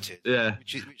credited. Yeah,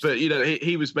 but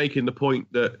he was making the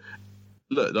point that,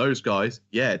 look, those guys,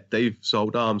 they've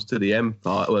sold arms to the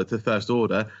Empire, or to the First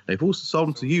Order. They've also sold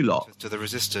them to you lot. To the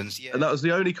Resistance, yeah. And that was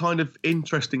the only kind of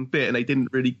interesting bit, and they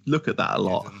didn't really look at that a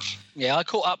lot. Yeah, I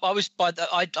caught up. I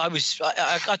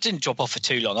didn't drop off for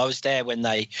too long. I was there when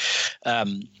they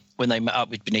when they met up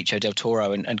with Benicio del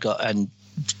Toro and got him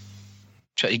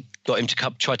to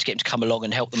tried to get him to come along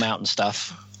and help them out and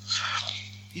stuff.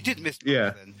 You did miss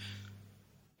Yeah. then.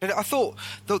 But I thought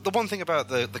the one thing about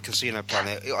the Casino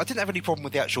Planet, I didn't have any problem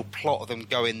with the actual plot of them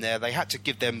going there. They had to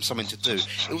give them something to do.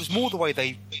 It was more the way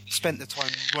they spent the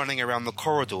time running around the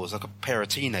corridors like a pair of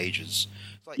teenagers.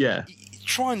 Like, Yeah.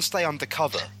 Try and stay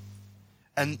undercover.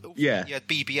 And Yeah. you had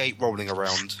BB-8 rolling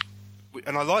around.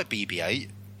 And I like BB-8,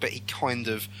 but he kind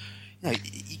of,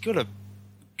 he got to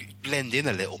blend in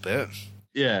a little bit.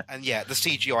 Yeah. And yeah, the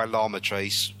CGI llama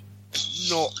chase,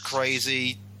 not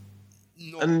crazy.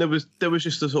 And there was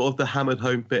just the sort of the hammered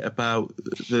home bit about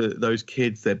those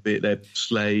kids, they're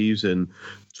slaves and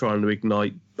trying to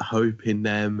ignite hope in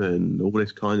them and all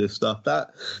this kind of stuff. That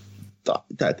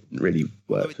didn't really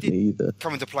work for me either.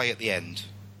 Come into play at the end.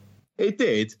 It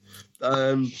did.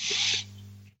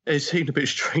 It seemed a bit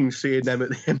strange seeing them at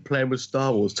the end playing with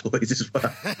Star Wars toys as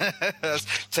well.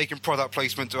 Taking product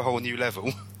placement to a whole new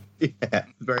level. Yeah,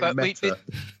 very meta.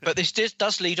 But this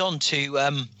does lead on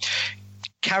to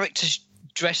characters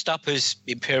dressed up as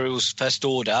Imperial's First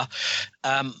Order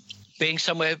being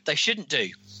somewhere they shouldn't do,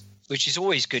 which is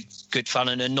always good fun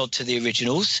and a nod to the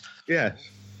originals. Yeah.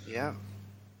 Yeah.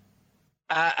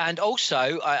 And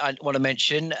also, I want to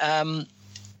mention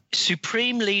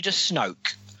Supreme Leader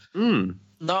Snoke.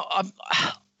 Now,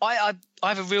 I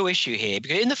have a real issue here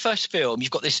because in the first film,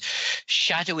 you've got this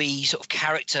shadowy sort of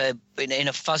character in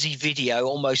a fuzzy video,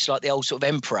 almost like the old sort of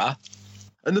Emperor.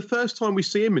 And the first time we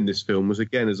see him in this film was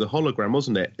again as a hologram,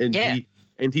 wasn't it? And yeah.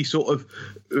 He sort of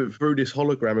through this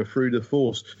hologram and through the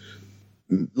Force,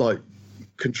 like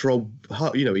controlled.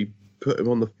 He put him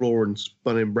on the floor and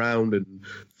spun him round and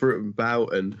threw him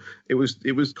about, and it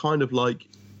was kind of like,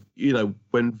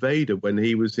 when Vader, when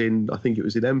he was in, I think it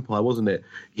was in Empire, wasn't it?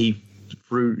 He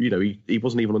threw, he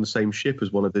wasn't even on the same ship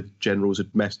as one of the generals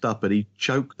had messed up, and he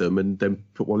choked them and then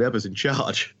put one of the others in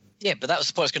charge. Yeah, but that was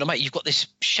the point I was going to make. You've got this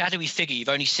shadowy figure you've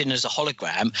only seen as a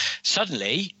hologram.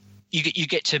 Suddenly, you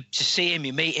get to see him,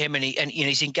 you meet him, and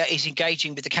he's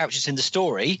engaging with the characters in the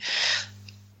story.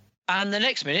 And the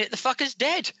next minute, the fucker's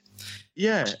dead.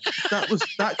 Yeah,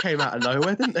 that came out of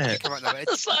nowhere, didn't it?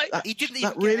 He didn't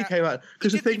even really came out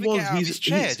because the thing was, his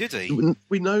chair, did he?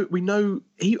 We know.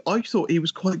 I thought he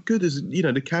was quite good as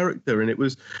the character, and it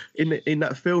was in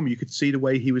that film you could see the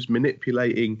way he was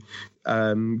manipulating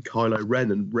Kylo Ren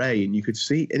and Rey, and you could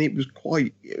see, and it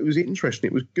was interesting.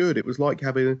 It was good. It was like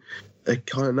having a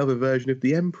kind of another version of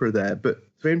the Emperor there, but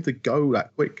for him to go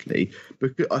that quickly,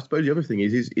 because I suppose the other thing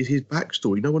is his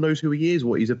backstory. No one knows who he is,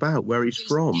 what he's about, where he's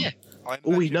from. Yeah.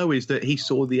 All we know is that he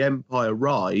saw the Empire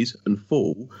rise and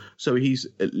fall, so he's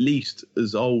at least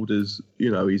as old as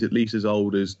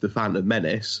the Phantom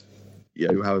Menace,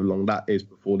 however long that is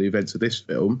before the events of this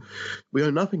film. We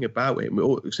know nothing about him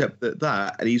except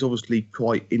that, and he's obviously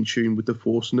quite in tune with the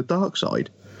Force and the dark side.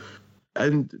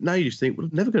 And now you just think, we're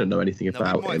never going to know anything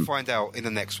about him. We might find out in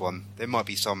the next one. There might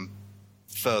be some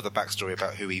further backstory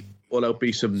about who he. Or there'll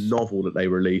be some novel that they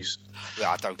release.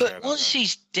 Yeah, I don't care about once that.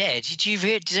 He's dead,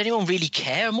 does anyone really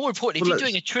care? And more importantly, if you're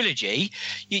doing a trilogy,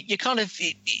 you kind of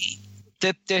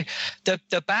the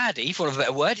baddie, for want of a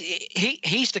better word,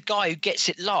 he's the guy who gets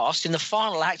it last in the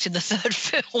final act in the third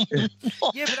film,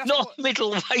 not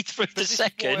middle way through the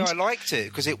second. That's why I liked it,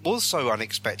 because it was so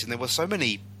unexpected. There were so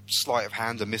many sleight of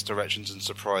hand and misdirections and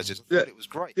surprises. I thought it was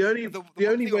great. The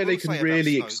only way they can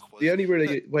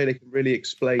really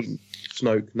explain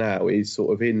Snoke now is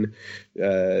sort of in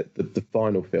the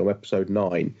final film, Episode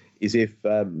 9, is if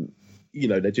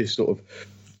they're just sort of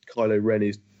Kylo Ren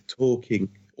is talking,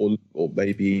 or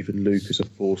maybe even Luke as a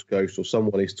Force ghost, or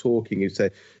someone is talking and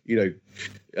say,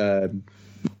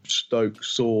 Snoke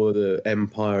saw the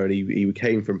Empire and he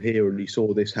came from here and he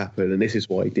saw this happen and this is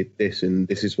why he did this and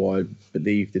this is why I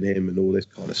believed in him and all this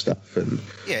kind of stuff. And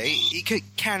yeah, it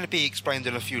can be explained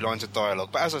in a few lines of dialogue,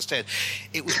 but as I said,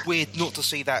 it was weird not to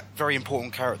see that very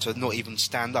important character not even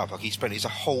stand up. Like, he spent his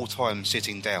whole time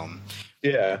sitting down.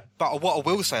 Yeah. But what I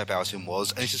will say about him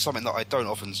was, and this is something that I don't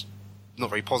often, not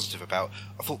very positive about,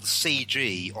 I thought the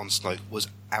CG on Snoke was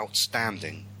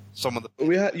outstanding. Some of the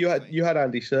you had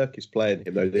Andy Serkis playing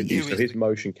him though, didn't you? So his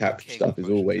motion capture stuff is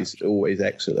always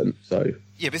excellent. So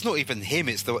yeah, but it's not even him.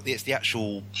 It's the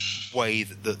actual way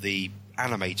that the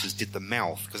animators did the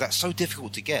mouth, because that's so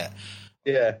difficult to get.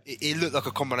 Yeah, it looked like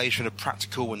a combination of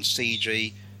practical and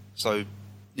CG. So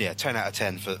yeah, 10 out of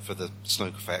 10 for the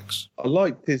Snoke effects. I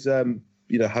liked his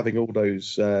having all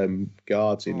those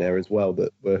guards in there as well.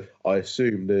 That were, I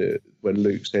assume, that when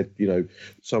Luke said,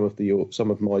 some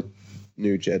of my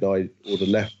new Jedi Order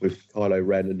left with Kylo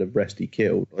Ren and the rest he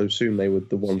killed, I assume they were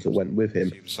the ones that went with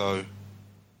him. So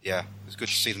Yeah, it's good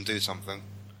to see them do something.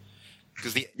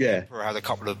 Because the Yeah. Emperor had a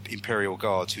couple of Imperial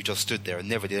guards who just stood there and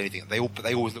never did anything. They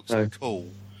always looked so cool.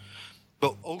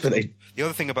 But also, the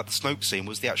other thing about the Snoke scene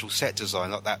was the actual set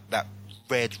design, like that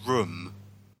red room.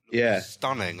 Yeah.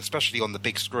 Stunning, especially on the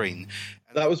big screen.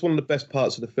 And That was one of the best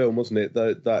parts of the film, wasn't it?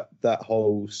 That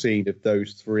whole scene of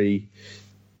those three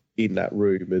in that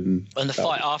room. And the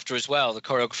fight after as well, the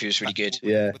choreography was really good.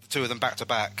 Yeah. with the two of them back to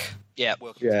back. Yeah.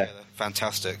 Working Yeah. together.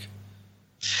 Fantastic.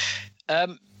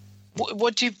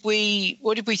 What did we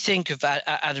think of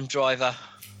Adam Driver?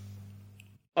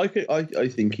 I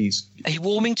think he's... Are you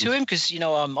warming to him? Because,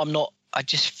 I'm not...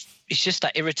 It's just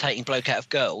that irritating bloke out of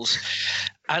Girls.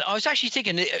 And I was actually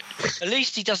thinking, at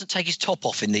least he doesn't take his top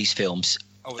off in these films.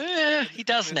 He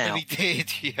does now. He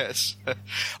did, yes.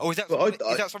 Is that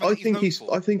something I he's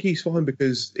think he's fine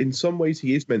because in some ways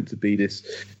he is meant to be this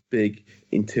big,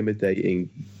 intimidating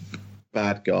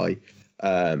bad guy.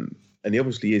 And he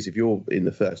obviously is. If you're in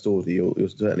the First Order, you're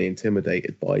certainly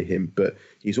intimidated by him. But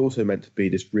he's also meant to be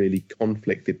this really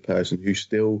conflicted person who's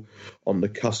still on the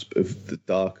cusp of the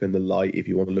dark and the light, if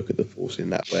you want to look at the Force in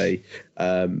that way.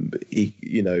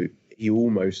 He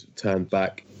almost turned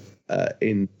back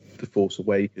in The Force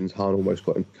Awakens. Han almost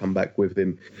got him to come back with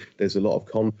him. There's a lot of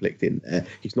conflict in there.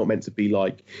 He's not meant to be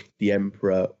like the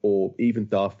Emperor or even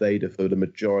Darth Vader for the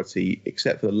majority,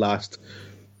 except for the last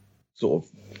sort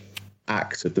of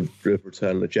act of the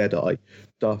Return of the Jedi.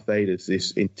 Darth Vader's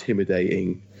this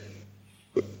intimidating,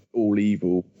 all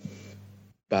evil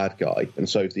bad guy, and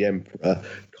so is the Emperor.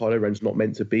 Kylo Ren's not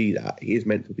meant to be that. He is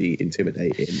meant to be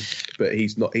intimidating, but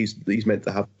he's not. He's meant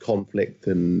to have conflict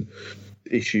and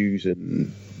issues,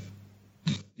 and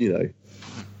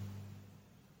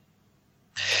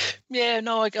Yeah,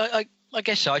 no, I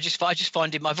guess so. I just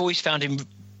find him. I've always found him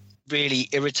really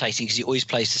irritating because he always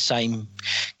plays the same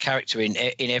character in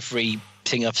every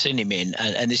thing I've seen him in,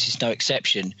 and this is no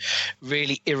exception.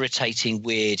 Really irritating,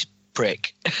 weird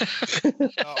prick.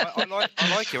 I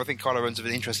like him. I think Kylo Ren's an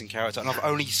interesting character, and I've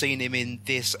only seen him in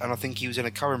this, and I think he was in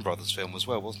a Coen Brothers film as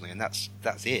well, wasn't he? And that's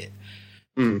it.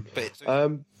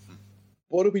 But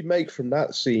what do we make from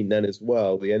that scene then as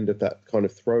well? The end of that kind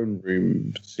of throne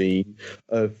room scene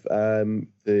of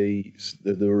the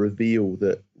reveal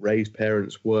that Rey's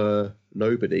parents were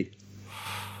nobody.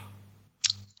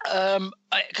 Do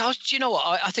you know what?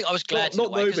 I think I was glad.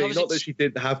 Not nobody. Not that she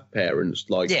didn't have parents.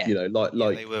 Like they were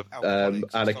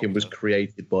Anakin was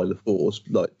created by the Force.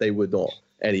 Like they were not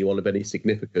anyone of any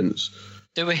significance.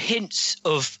 There were hints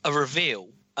of a reveal,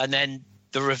 and then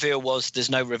the reveal was there's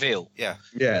no reveal. Yeah,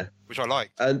 which I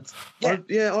liked. And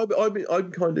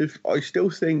I still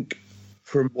think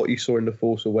from what you saw in The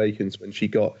Force Awakens when she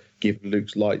got given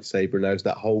Luke's lightsaber, and there was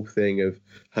that whole thing of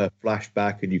her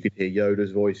flashback, and you could hear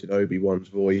Yoda's voice and Obi-Wan's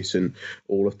voice and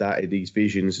all of that in these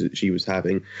visions that she was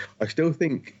having. I still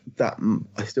think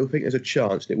there's a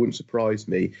chance, and it wouldn't surprise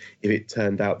me if it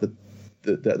turned out that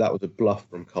was a bluff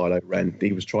from Kylo Ren.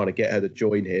 He was trying to get her to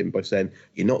join him by saying,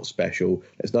 "You're not special.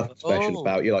 There's nothing special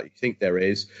about you like you think there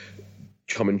is.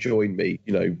 Come and join me.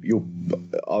 We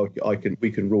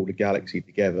can rule the galaxy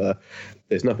together.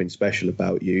 There's nothing special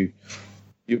about you.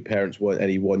 Your parents weren't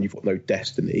anyone. You've got no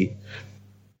destiny."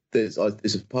 There's a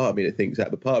part of me that thinks that,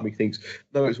 but part of me thinks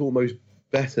no. It's almost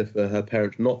better for her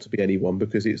parents not to be anyone,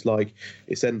 because it's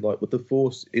then like, well, the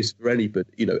Force is for anybody.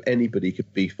 Anybody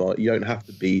could be fine. You don't have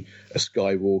to be a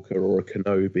Skywalker or a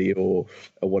Kenobi or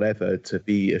whatever to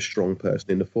be a strong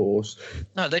person in the Force.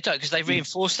 No, they don't, because they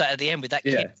reinforced that at the end with that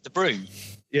kid with the broom.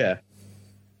 Yeah.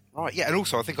 Right, yeah, and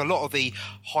also I think a lot of the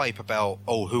hype about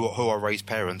who are Rey's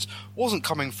parents wasn't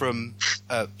coming from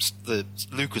the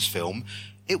Lucasfilm.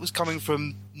 It was coming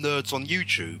from nerds on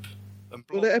YouTube.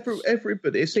 Well,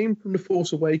 everybody. It seemed from The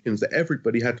Force Awakens that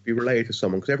everybody had to be related to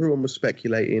someone, because everyone was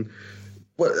speculating.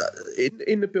 Well,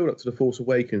 in the build-up to The Force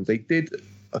Awakens, they did.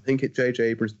 I think J.J.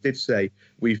 Abrams did say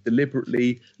we've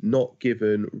deliberately not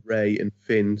given Rey and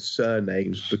Finn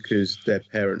surnames because their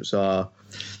parents are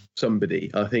somebody.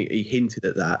 I think he hinted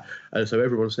at that, and so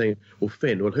everyone's saying, "Well,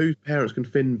 Finn. Well, whose parents can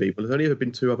Finn be?" Well, there's only ever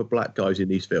been two other black guys in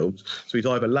these films, so he's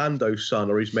either Lando's son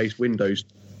or he's Mace Windu's,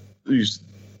 who's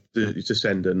the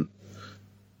descendant.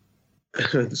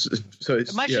 So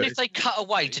imagine if they cut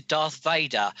away to Darth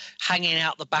Vader hanging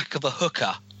out the back of a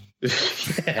hooker.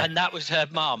 And that was her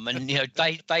mum, and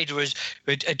Vader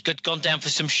had gone down for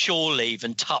some shore leave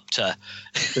and tupped her.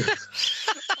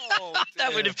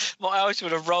 That would have, my eyes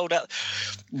would have rolled out.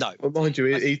 No, well, mind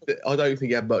you, I don't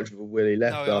think he had much of a will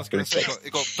left after it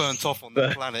got burnt off on the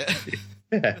planet.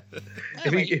 Yeah,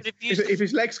 if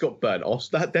his legs got burnt off,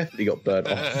 that definitely got burnt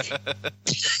off.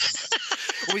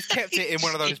 We've kept it in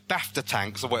one of those BAFTA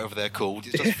tanks or whatever they're called.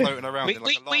 It's just floating around.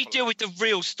 We deal with the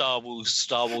real Star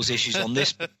Wars issues on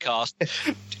this podcast.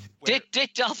 Did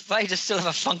Darth Vader still have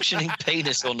a functioning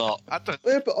penis or not? I don't.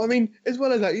 Yeah, but I mean, as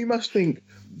well as that, you must think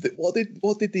that what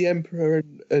did the Emperor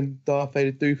and Darth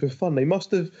Vader do for fun? They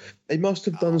must have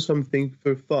done something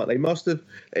for fun. They must have.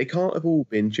 It can't have all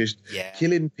been just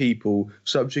killing people,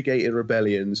 subjugating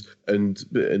rebellions, and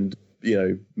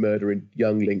murdering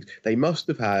younglings. They must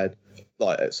have had,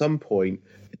 like, at some point,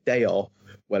 a day off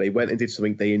where they went and did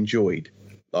something they enjoyed.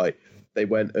 Like, they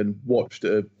went and watched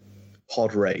a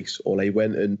pod race, or they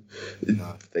went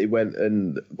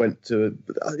to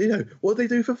what do they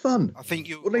do for fun? I think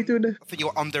what are they doing? I think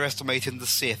you're underestimating the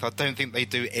Sith. I don't think they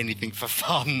do anything for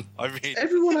fun.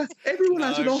 Everyone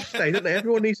has an off day, don't they?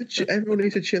 Everyone needs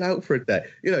to chill out for a day.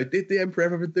 Did the Emperor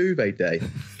ever have a duvet day?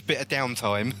 Bit of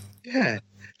downtime. Yeah.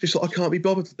 Just like, I can't be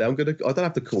bothered today. I don't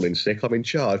have to call in sick. I'm in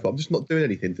charge, but I'm just not doing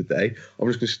anything today. I'm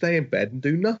just going to stay in bed and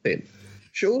do nothing.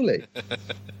 Surely.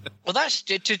 Well, that's.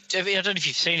 I don't know if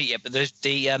you've seen it yet, but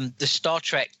the Star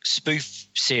Trek spoof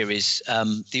series,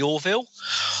 the Orville,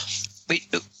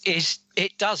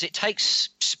 it takes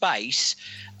space,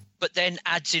 but then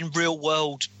adds in real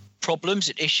world problems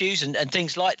and issues and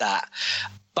things like that.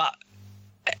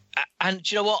 And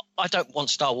do you know what? I don't want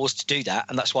Star Wars to do that,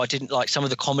 and that's why I didn't like some of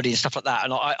the comedy and stuff like that.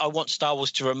 And I want Star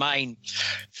Wars to remain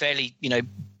fairly,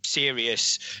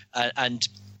 serious and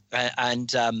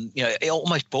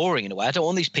almost boring in a way. I don't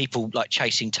want these people like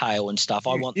chasing tail and stuff.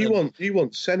 You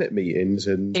want Senate meetings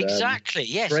and exactly,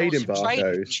 yes, trade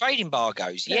embargoes. Trade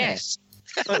embargoes, yes.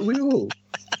 Like we all.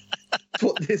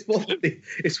 It's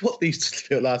what these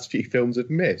last few films have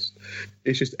missed.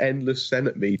 It's just endless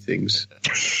Senate meetings.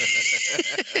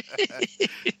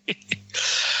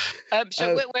 Where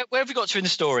have we got to in the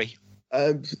story?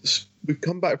 We've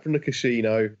come back from the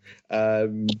casino. I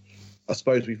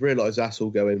suppose we've realised that's all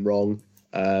going wrong.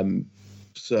 Laura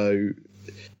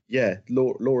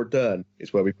Dern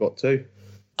is where we've got to.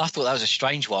 I thought that was a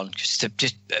strange one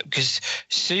because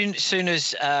soon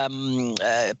as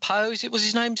Poe, was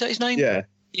his name? Is that his name? Yeah.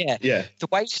 The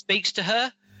way he speaks to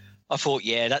her, I thought,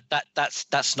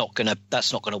 that's not gonna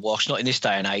wash, not in this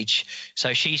day and age.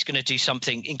 So she's gonna do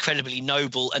something incredibly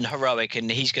noble and heroic,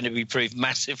 and he's gonna be proved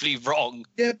massively wrong.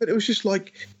 Yeah, but it was just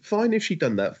like, fine if she'd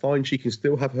done that, fine, she can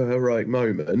still have her heroic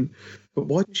moment. But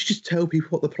why didn't she just tell people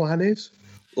what the plan is?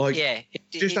 Like,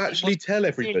 tell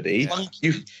everybody.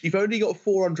 You've only got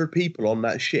 400 people on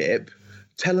that ship.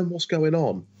 Tell them what's going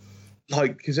on.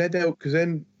 Like, because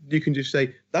then you can just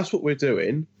say, that's what we're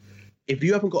doing. If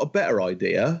you haven't got a better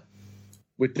idea,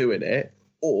 we're doing it.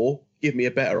 Or give me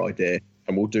a better idea,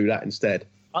 and we'll do that instead.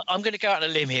 I'm going to go out on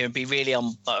a limb here and be really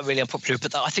unpopular,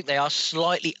 but I think they are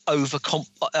slightly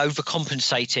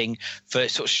overcompensating for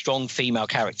sort of strong female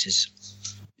characters.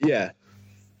 Yeah.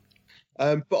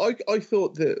 But I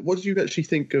thought that. What did you actually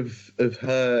think of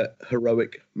her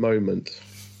heroic moment?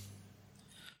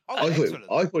 I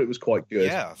thought it was quite good.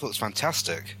 Yeah, I thought it was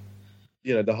fantastic.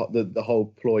 The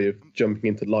whole ploy of jumping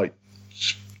into light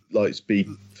speed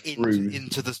through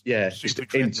into the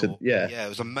it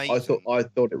was amazing. I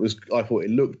thought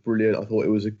it looked brilliant. I thought it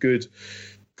was a good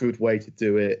way to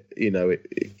do it.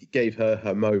 It gave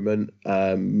her moment.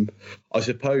 I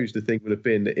suppose the thing would have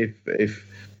been if.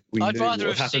 I would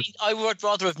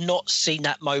rather have not seen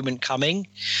that moment coming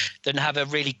than have a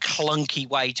really clunky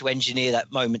way to engineer that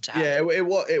moment to happen.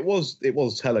 Yeah, it was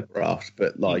telegraphed,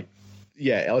 but I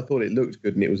thought it looked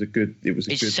good, and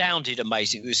it sounded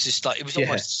amazing. It was just like, it was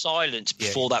almost silence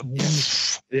before that.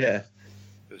 Yeah.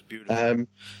 It was beautiful. And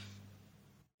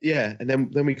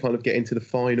then we kind of get into the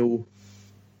final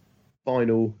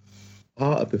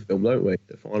part of the film, don't we?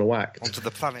 The final act. Onto the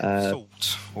planet of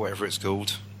Salt, or whatever it's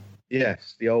called.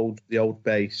 Yes, the old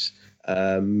base.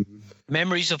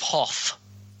 Memories of Hoth.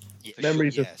 Yeah,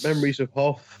 memories of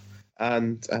Hoth,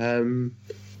 and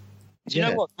do you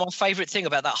know what my favourite thing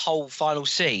about that whole final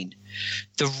scene?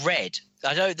 The red.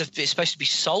 I know it's supposed to be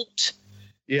salt.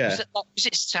 Yeah. Was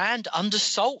it sand under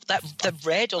salt? The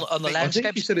red on the landscape.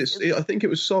 I think he said I think it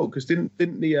was salt, because didn't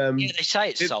the yeah, they say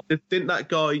it's salt. Didn't that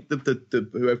guy, the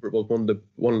whoever it was, one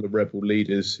of the rebel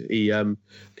leaders, he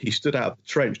stood out of the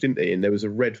trench, didn't he? And there was a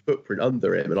red footprint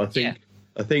under him, and I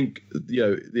think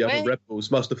the other rebels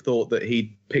must have thought that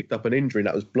he'd picked up an injury and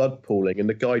that was blood pooling, and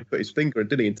the guy put his finger in,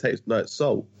 didn't he, and tasted it's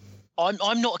salt.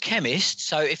 I'm not a chemist,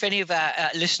 so if any of our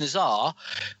listeners are,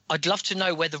 I'd love to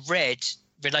know whether red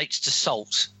relates to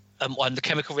salt and the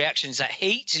chemical reaction. Is that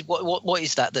heat? What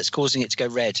is that that's causing it to go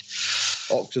red?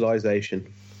 Oxidization.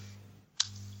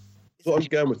 That's what I'm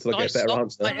going with till I get a better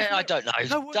answer. I don't know.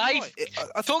 No, Dave,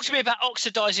 I talk to me about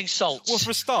oxidizing salts. Well, for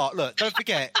a start, look, don't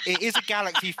forget, it is a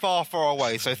galaxy far, far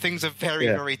away, so things are very,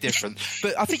 very different.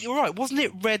 But I think you're right. Wasn't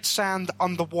it red sand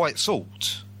under white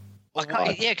salt?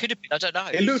 It could have been. I don't know.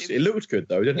 It looked good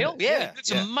though, didn't it? Yeah, it looks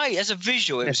amazing. As a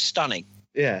visual, it was stunning.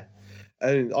 Yeah,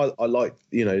 and I liked,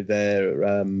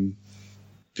 their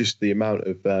just the amount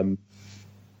of the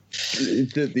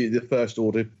First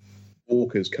Order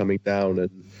walkers coming down,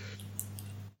 and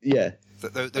It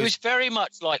was very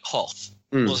much like Hoth,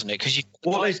 wasn't it? Because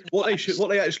what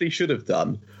they actually should have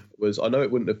done was, I know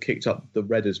it wouldn't have kicked up the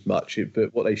red as much,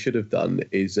 but what they should have done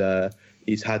is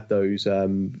had those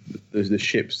the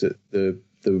ships that the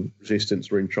Resistance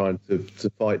were in trying to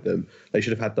fight them. They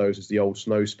should have had those as the old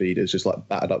snow speeders, just like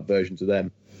battered up versions of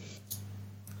them.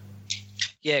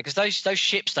 Yeah, because those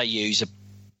ships they use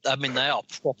they are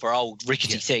proper old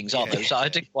rickety things, aren't they? So I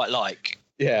do quite like.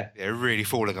 Yeah, really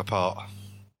falling apart.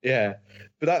 Yeah,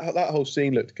 but that whole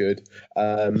scene looked good.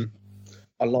 I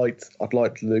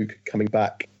liked Luke coming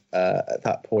back at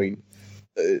that point.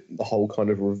 The whole kind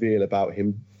of reveal about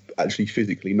him actually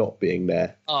physically not being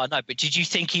there. Oh no! But did you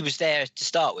think he was there to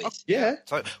start with? Yeah.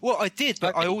 So, well, I did,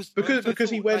 but I also because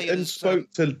he went and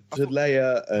spoke to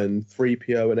Leia and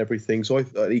 3PO and everything. So I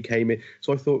thought he came in.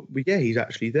 So I thought, well, yeah, he's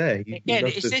actually there.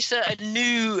 Is this a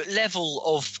new level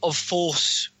of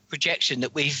Force projection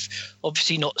that we've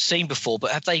obviously not seen before?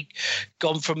 But have they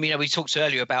gone from, we talked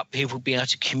earlier about people being able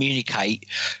to communicate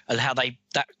and how that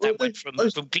went from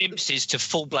glimpses to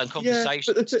full-blown conversations?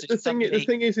 Yeah, but the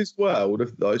thing is as well,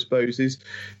 I suppose, is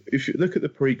if you look at the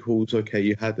prequels, okay,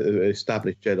 you had an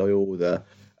established Jedi Order,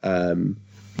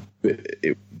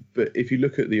 but if you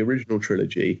look at the original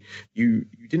trilogy, you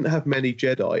didn't have many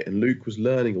Jedi, and Luke was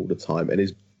learning all the time, and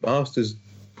his masters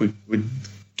would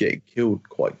get killed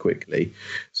quite quickly,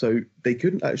 so they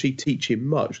couldn't actually teach him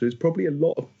much. There's probably a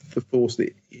lot of the Force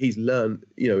that he's learned,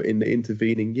 in the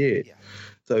intervening years. Yeah.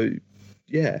 So,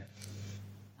 yeah,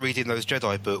 reading those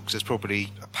Jedi books is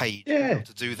probably paid to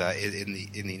do that in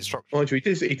the instructions. Mind you,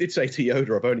 he did say to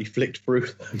Yoda, "I've only flicked through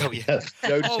them." Oh yeah.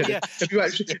 Yoda said,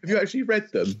 Have you actually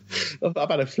read them? I've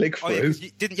had a flick through.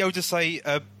 Didn't Yoda say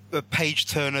a page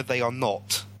turner? They are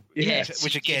not. Yes,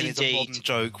 which again is a modern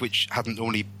joke which hadn't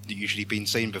usually been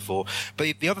seen before.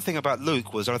 But the other thing about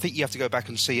Luke was, and I think you have to go back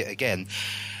and see it again,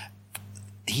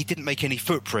 he didn't make any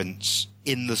footprints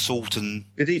in the salt and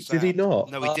Did he not?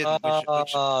 No, he didn't.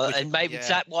 And maybe is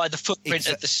that why the footprint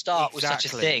at the start was such a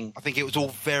thing? I think it was all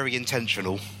very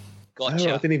intentional.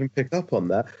 Gotcha. I didn't even pick up on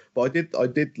that, but I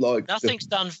did like. Nothing's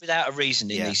done without a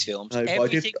reason in these films. No,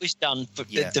 everything was done for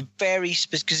the very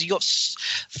specific, because you got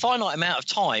finite amount of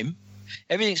time.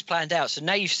 Everything's planned out. So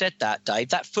now you've said that, Dave,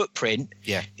 that footprint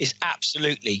is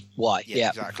absolutely white. Yeah,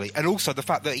 exactly. And also the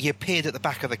fact that he appeared at the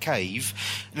back of the cave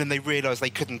and then they realised they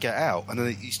couldn't get out. And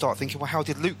then you start thinking, well, how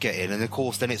did Luke get in? And of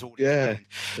course, then it's all... Yeah,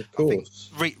 of course.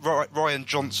 I think Rian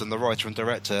Johnson, the writer and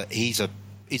director, he's a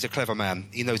clever man.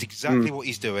 He knows exactly what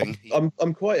he's doing.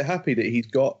 I'm quite happy that he's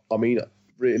got... I mean,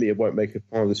 really, it won't make a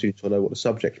point of the suit until I know what the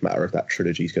subject matter of that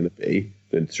trilogy is going to be,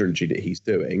 the trilogy that he's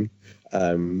doing.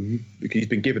 Because he's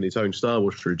been given his own Star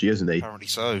Wars trilogy, hasn't he? Apparently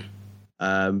so.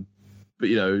 But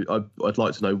I'd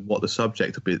like to know what the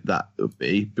subject of that would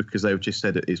be, because they've just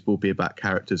said it will be about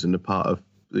characters and a part of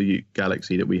the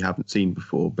galaxy that we haven't seen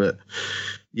before. But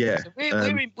yeah, so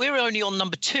we're only on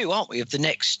number 2, aren't we, of the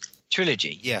next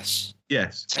trilogy? Yes.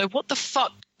 So what the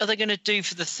fuck are they going to do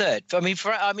for the third? I mean,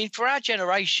 for our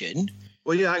generation.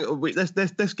 Well, yeah.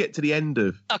 Let's get to the end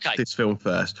of this film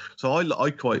first. So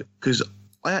I quite, because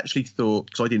I actually thought,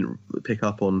 because I didn't pick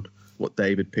up on what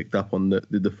David picked up on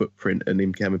the footprint and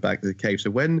him coming back to the cave.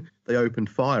 So when they opened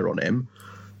fire on him,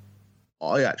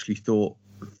 I actually thought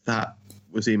that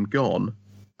was him gone,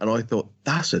 and I thought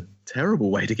that's a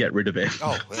terrible way to get rid of him.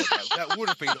 Oh, that would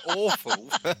have been awful.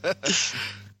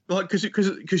 Like,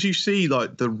 because you see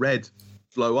like the red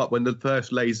blow up when the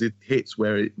first laser hits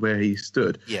where he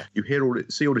stood. Yeah, you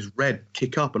see all this red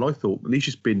kick up, and I thought, well, he's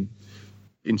just been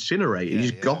incinerated.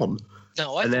 He's gone.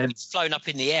 No, I thought he'd flown up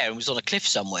in the air and was on a cliff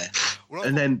somewhere. Well,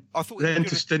 and then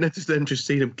just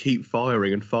see them keep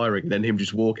firing, and then him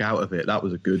just walk out of it. That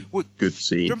was a good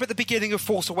scene. Remember at the beginning of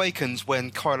Force Awakens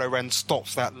when Kylo Ren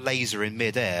stops that laser in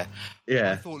midair?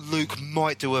 Yeah. I thought Luke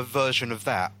might do a version of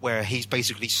that where he's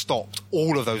basically stopped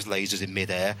all of those lasers in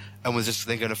midair and was just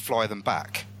then going to fly them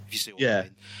back. If you see what I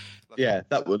mean.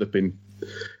 That would have been.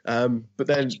 But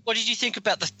then, what did you think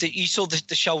about you saw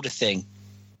the shoulder thing?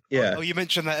 Yeah. Oh, you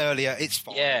mentioned that earlier. It's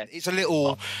fine. Yeah. It's a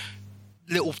little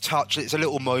touch. It's a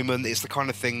little moment. It's the kind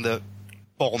of thing that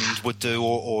Bond would do,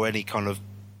 or any kind of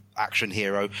action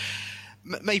hero.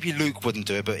 Maybe Luke wouldn't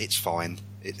do it, but it's fine.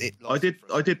 I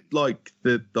did like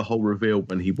the whole reveal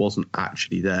when he wasn't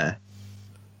actually there.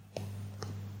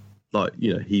 Like,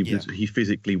 you know, he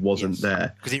physically wasn't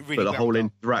there. Because it really but the whole wound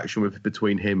up interaction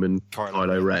between him and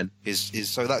Kylo Ren.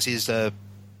 So that's his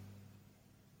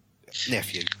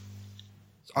nephew.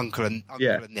 Uncle and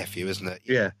nephew, isn't it?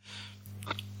 Yeah.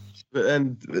 But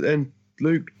then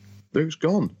Luke's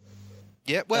gone.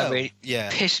 Yeah, well,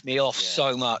 pissed me off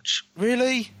so much.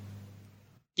 Really?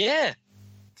 Yeah.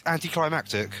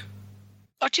 Anticlimactic.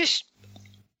 I just,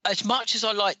 as much as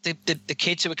I like the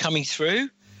kids who are coming through,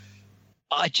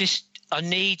 I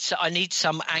need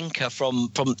some anchor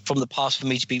from the past for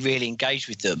me to be really engaged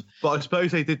with them. But I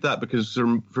suppose they did that because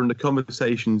from the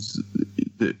conversations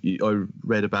that I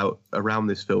read about around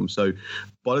this film, so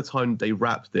by the time they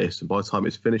wrapped this and by the time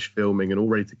it's finished filming and all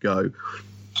ready to go,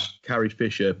 Carrie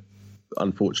Fisher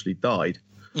unfortunately died.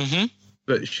 Mm-hmm.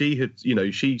 But she had, you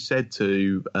know, she said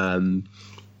to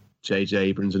J.J.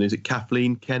 Abrams, and is it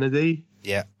Kathleen Kennedy?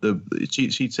 Yeah.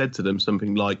 She'd said to them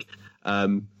something like,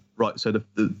 right, so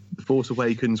the Force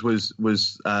Awakens was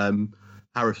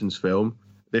Harrison's film.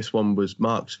 This one was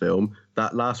Mark's film.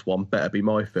 That last one better be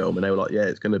my film. And they were like, yeah,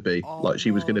 it's going to be.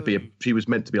 She was going to be she was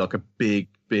meant to be like a big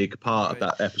part of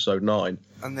that episode 9.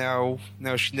 And now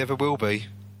she never will be.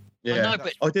 Yeah, I know,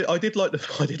 but I did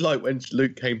like when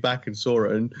Luke came back and saw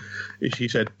it, and she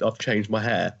said, "I've changed my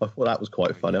hair." I thought that was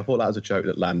quite funny. I thought that was a joke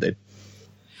that landed.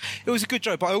 It was a good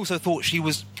joke, but I also thought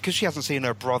because she hasn't seen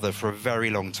her brother for a very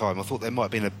long time. I thought there might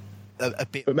have been a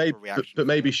bit of a reaction. But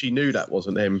maybe she knew that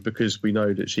wasn't him because we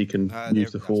know that she can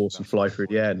use the Force and fly through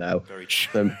the air now. Very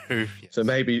true. Yes. So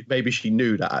maybe she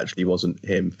knew that actually wasn't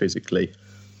him physically.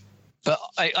 But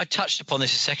I touched upon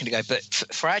this a second ago. But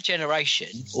for our generation,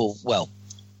 or well,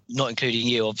 not including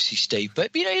you, obviously, Steve,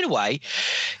 but you know, in a way,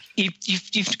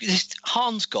 you've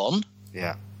Han's gone,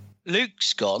 yeah,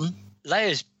 Luke's gone,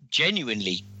 Leia's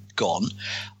genuinely gone.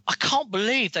 I can't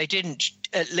believe they didn't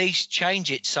at least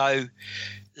change it so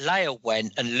Leia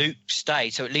went and Luke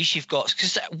stayed. So at least you've got,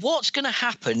 because what's going to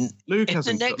happen? Luke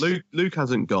hasn't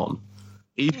gone.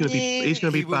 He's going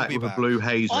to be back with a blue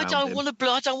haze. I don't want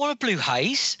a blue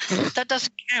haze. That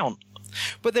doesn't count.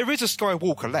 But there is a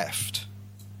Skywalker left.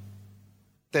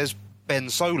 There's Ben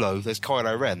Solo. There's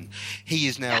Kylo Ren.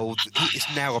 It's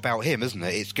now about him, isn't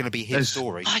it? It's going to be his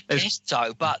story. I guess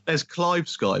so, but there's Clive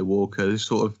Skywalker, his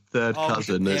sort of third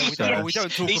cousin. We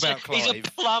don't talk about Clive. He's a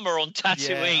plumber on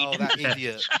Tatooine. Yeah, that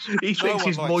idiot. He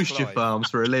fixes moisture Clive. farms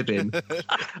for a living,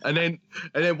 and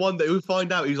then one day we'll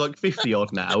find out he's like 50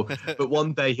 odd now. But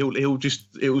one day it will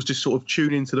just sort of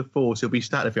tune into the Force. He'll be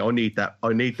starting to think,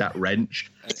 I need that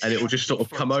wrench, and it will just sort of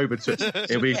come over to it.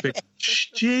 It'll be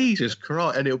Jesus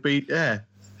Christ, and it'll be Clive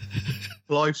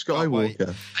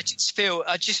Skywalker.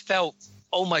 I just felt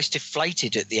almost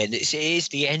deflated at the end. It is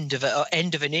the end of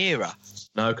an era.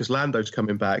 No, because Lando's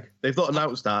coming back. They've not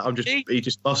announced that. He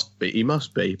just must be. He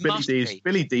must be.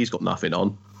 Billy D's got nothing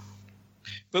on.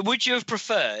 But would you have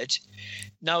preferred,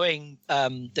 knowing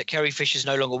that Carrie Fisher's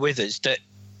no longer with us,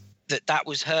 that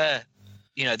was her?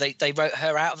 You know, they wrote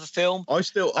her out of the film. I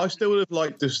still would have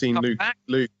liked to have seen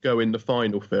Luke go in the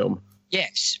final film.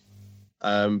 Yes.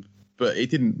 But it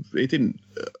didn't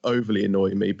overly annoy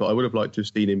me. But I would have liked to have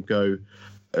seen him go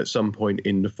at some point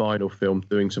in the final film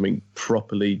doing something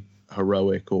properly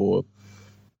heroic,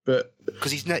 but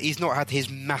because he's not had his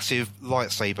massive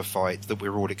lightsaber fight that we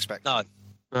were all expecting.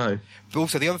 No. But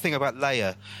also the other thing about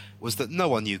Leia was that no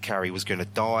one knew Carrie was going to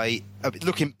die.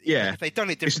 If they'd done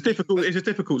it differently, it's a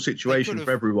difficult situation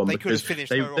for everyone. They could have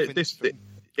finished her off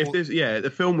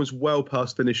the film was well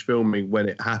past finished filming when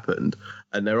it happened,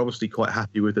 and they're obviously quite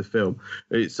happy with the film.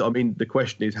 The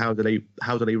question is how do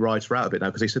they write her out of it now?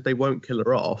 Because they said they won't kill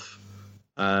her off.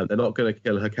 They're not going to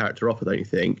kill her character off, I don't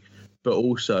think. But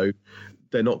also,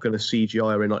 they're not going to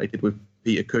CGI her in like they did with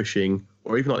Peter Cushing,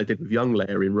 or even like they did with young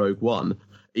Leia in Rogue One.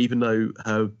 Even though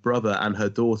her brother and her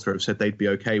daughter have said they'd be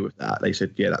okay with that, they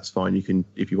said, yeah, that's fine. You can,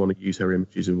 if you want to use her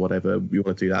images and whatever you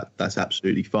want to do that, that's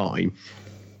absolutely fine.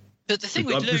 But the thing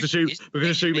with Luke we're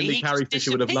assuming that Carrie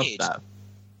Fisher would have loved that.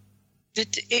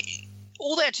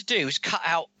 All they had to do was cut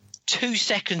out 2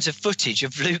 seconds of footage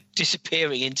of Luke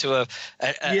disappearing into an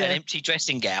empty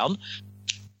dressing gown,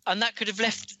 and that could have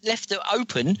left it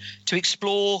open to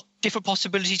explore different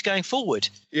possibilities going forward.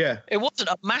 Yeah. It wasn't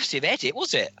a massive edit,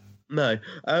 was it? No.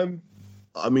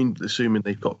 Assuming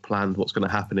they've got planned what's going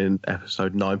to happen in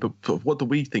episode 9, but what do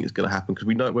we think is going to happen? Because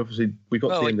we know obviously we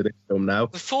got to the end of this film now.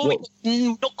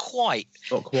 Not quite.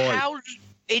 Not quite.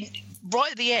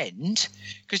 right at the end,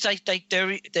 because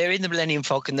they're in the Millennium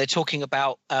Falcon, they're talking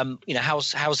about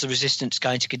how's the Resistance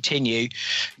going to continue.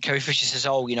 Carrie Fisher says,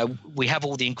 we have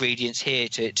all the ingredients here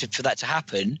for that to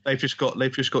happen. They've just got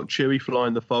Chewie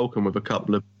flying the Falcon with a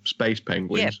couple of space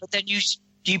penguins. Yeah, but then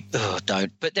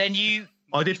don't. But then you.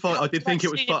 I did think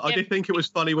it was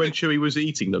funny when Chewie was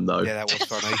eating them, though. Yeah, that was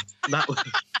funny.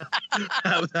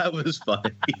 that was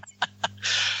funny.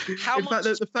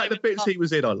 The fact the bits he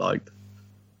was in, I liked.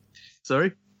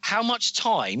 Sorry? How much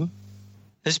time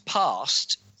has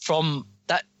passed from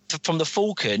the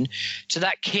Falcon to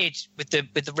that kid with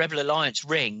the Rebel Alliance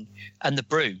ring and the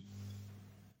broom?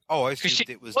 Oh, I assumed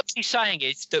it was. What she's saying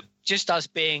is that just us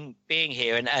being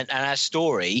here and our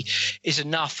story is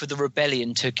enough for the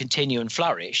rebellion to continue and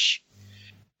flourish.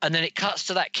 And then it cuts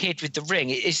to that kid with the ring.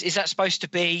 Is that supposed to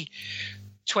be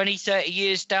 20, 30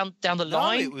 years down the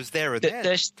line? No, it was there and then,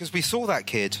 because we saw that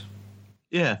kid.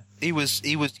 Yeah. He was.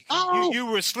 Oh. You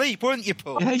were asleep, weren't you,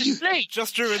 Paul? Yeah, asleep.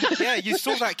 Just during. Yeah, you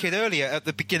saw that kid earlier at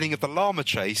the beginning of the llama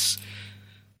chase.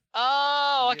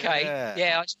 Oh, okay.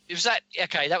 Yeah. It was that.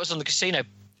 Okay, that was on the casino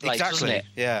place, Exactly. wasn't it?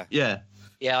 Yeah. Yeah.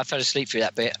 Yeah, I fell asleep through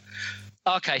that bit.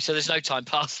 Okay, so there's no time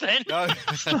past then. No.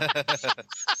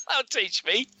 That'll teach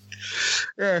me.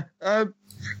 Yeah.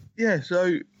 Yeah.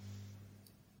 So.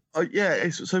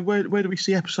 So where do we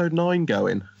see episode 9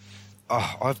 going?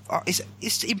 Oh,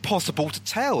 it's impossible to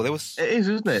tell. It is,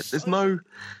 isn't it? There's no,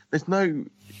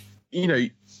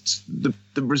 the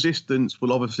Resistance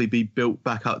will obviously be built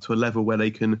back up to a level where they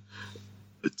can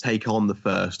take on the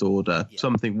First Order. Yeah.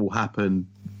 Something will happen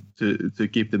to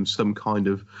give them some kind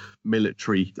of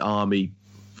military army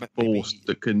force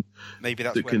that can. Maybe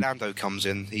that's where Lando comes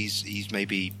in. He's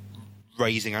maybe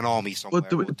raising an army somewhere.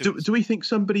 Well, do we think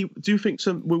somebody? Do you think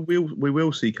we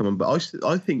will see coming? But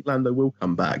I think Lando will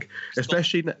come back,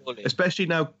 especially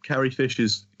now Carrie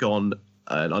Fisher's gone,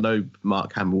 and I know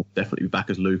Mark Hamill will definitely be back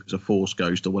as Luke as a Force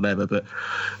ghost or whatever. But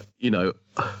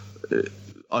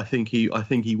I think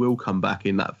he will come back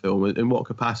in that film. In what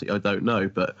capacity, I don't know.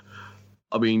 But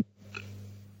I mean,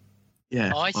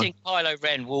 yeah, I think Kylo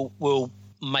Ren will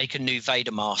make a new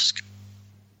Vader mask.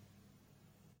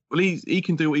 Well, he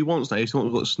can do what he wants now. He's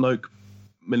not got Snoke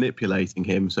manipulating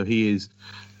him, so he is.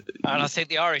 And I think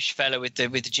the Irish fella with the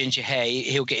ginger hair,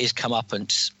 he'll get his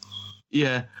comeuppance.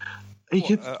 Yeah, we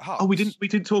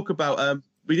didn't talk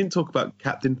about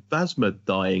Captain Phasma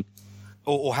dying,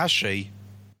 or has she?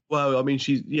 Well, I mean,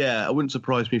 it wouldn't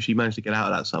surprise me if she managed to get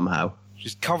out of that somehow.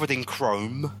 She's covered in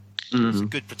chrome. It's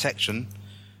good protection.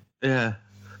 Yeah.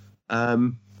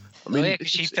 Because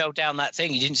she fell down that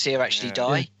thing. You didn't see her actually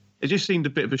die. Yeah. It just seemed a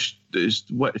bit of a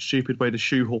stupid way to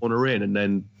shoehorn her in, and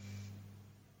then.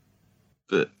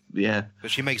 But yeah. But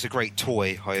she makes a great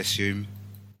toy, I assume.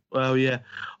 Well, yeah,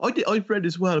 I've read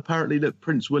as well. Apparently, that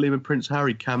Prince William and Prince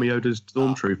Harry cameoed as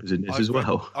stormtroopers in this as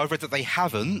well. I've read that they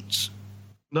haven't.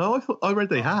 No, I read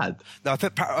they had. No,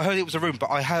 I heard it was a rumor,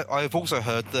 but I've also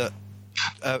heard that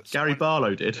Gary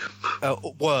Barlow did.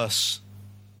 Worse.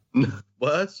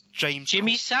 Worse?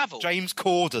 Jimmy Savile. James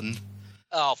Corden.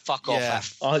 Oh, fuck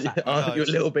off. Are you a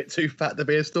little bit too fat to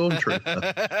be a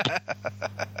stormtrooper?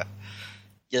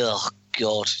 Oh,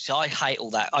 God. I hate all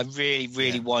that. I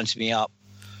really winds me up.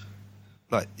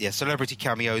 Like, celebrity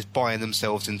cameos buying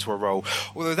themselves into a role.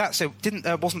 Although that said,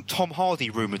 wasn't Tom Hardy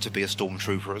rumoured to be a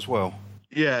stormtrooper as well?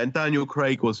 Yeah, and Daniel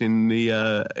Craig was in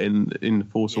the in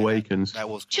Force Awakens. That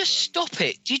was just stop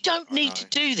it! You don't need to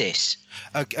do this.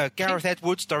 Gareth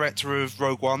Edwards, director of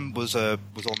Rogue One, was on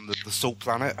the Salt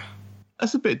Planet.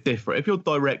 That's a bit different. If you're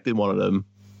directing one of them,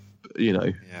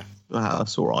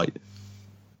 that's all right.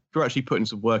 If you're actually putting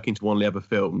some work into one of the other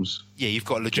films, you've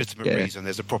got a legitimate reason.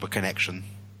 There's a proper connection.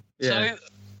 Yeah. So,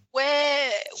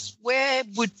 where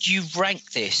would you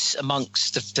rank this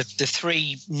amongst the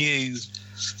three new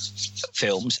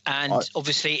films, and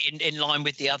obviously in line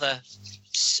with the other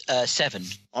 7?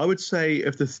 I would say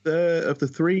of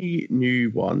the three new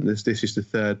ones, this is the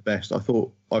third best. I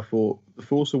thought The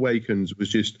Force Awakens was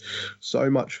just so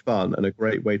much fun and a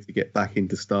great way to get back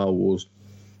into Star Wars.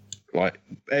 Like,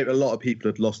 a lot of people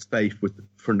had lost faith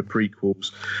from the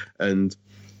prequels, and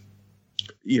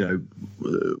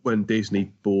when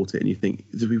Disney bought it, and you think,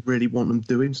 do we really want them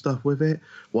doing stuff with it?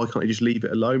 Why can't they just leave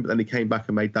it alone? But then they came back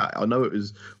and made that. I know it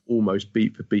was almost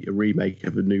beat for beat a remake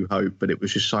of A New Hope, but it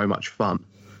was just so much fun.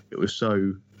 It was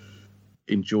so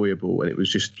enjoyable, and it was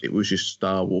just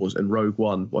Star Wars. And Rogue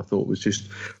One, I thought, was just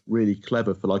really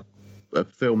clever for like a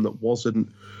film that wasn't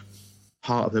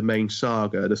part of the main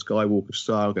saga, the Skywalker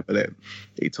saga, but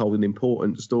it told an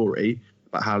important story,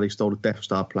 about how they stole the Death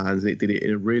Star plans, and it did it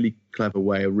in a really clever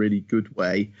way, a really good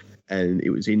way, and it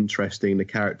was interesting. The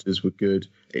characters were good.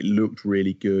 It looked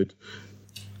really good.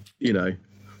 You know,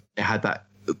 it had that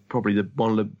probably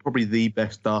the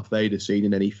best Darth Vader scene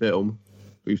in any film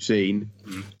we've seen,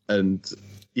 and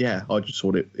yeah, I just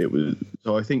thought it was.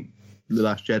 So I think The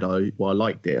Last Jedi, while I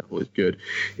liked it, I thought it was good.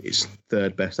 It's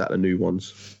third best out of the new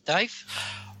ones. Dave?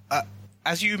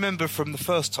 As you remember from the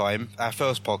first time, our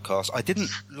first podcast, I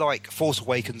didn't like Force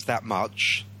Awakens that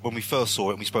much when we first saw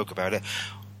it and we spoke about it.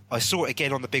 I saw it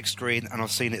again on the big screen, and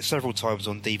I've seen it several times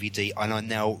on DVD, and I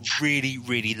now really,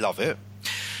 really love it.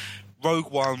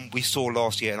 Rogue One we saw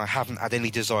last year, and I haven't had any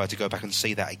desire to go back and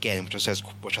see that again,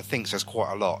 which I think says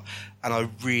quite a lot. And I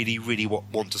really, really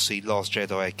want to see Last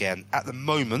Jedi again. At the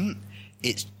moment,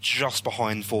 it's just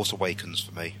behind Force Awakens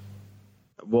for me.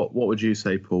 What would you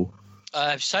say, Paul?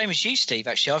 Same as you, Steve.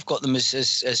 Actually, I've got them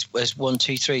as 1,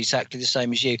 2, 3, exactly the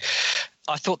same as you.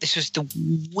 I thought this was the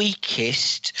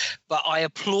weakest, but I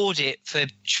applaud it for,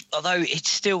 although it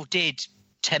still did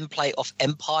template off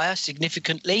Empire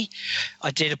significantly,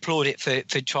 I did applaud it for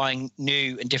trying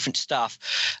new and different stuff.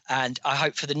 And I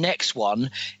hope for the next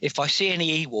one, if I see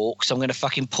any Ewoks, I'm going to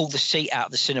fucking pull the seat out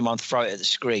of the cinema and throw it at the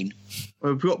screen.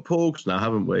 Well, we've got Porgs now,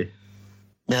 haven't we?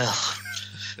 Ugh.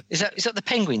 Is that the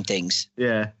penguin things?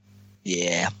 Yeah.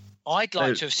 Yeah. I'd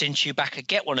like to have seen Chewbacca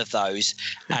get one of those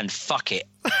and fuck it.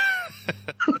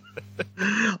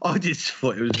 I just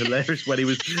thought it was hilarious when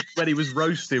he was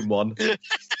roasting one.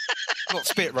 Not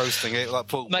spit roasting it like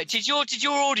Paul. Mate, did your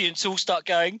audience all start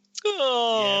going,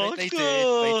 oh, yeah, they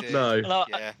did. No.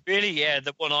 Yeah. Really, yeah,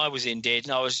 the one I was in did,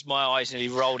 and my eyes nearly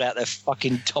rolled out the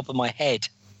fucking top of my head.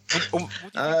 What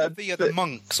do you think of the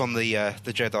monks on the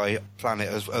Jedi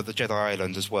planet, the Jedi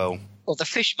Island as well? Or the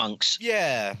fish monks?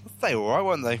 Yeah, they were all right,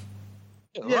 weren't they?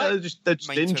 Yeah, Right. they're just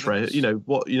interested.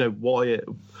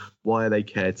 Why are they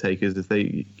caretakers? If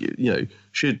they,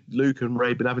 should Luke and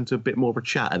Ray been having to a bit more of a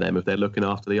chat at them if they're looking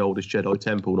after the oldest Jedi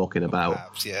temple knocking about?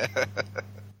 Perhaps, yeah.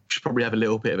 Should probably have a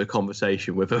little bit of a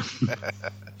conversation with them.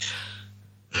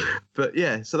 But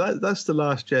yeah, so that's The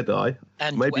Last Jedi.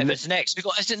 And maybe whatever's next.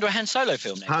 Isn't there a Han Solo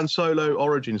film next? Han Solo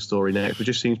origin story next, which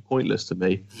just seems pointless to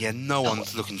me. Yeah, no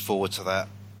one's looking forward to that.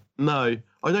 No,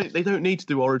 they don't need to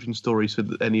do origin stories for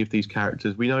any of these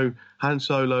characters. We know Han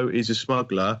Solo is a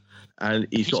smuggler, and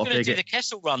he's got going to do the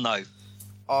Kessel Run though.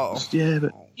 Oh, yeah,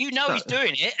 but he's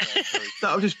doing it.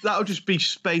 that'll just be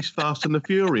Space Fast and the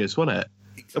Furious, won't it?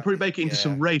 They'll probably make it into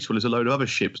some race where there's a load of other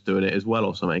ships doing it as well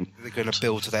or something. They're going to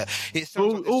build to that.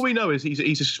 All we know is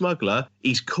he's a smuggler.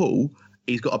 He's cool.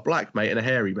 He's got a black mate and a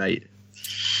hairy mate.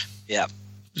 Yeah.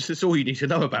 That's all you need to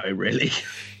know about him, really.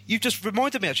 You just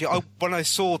reminded me, actually, when I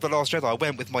saw The Last Jedi, I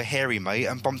went with my hairy mate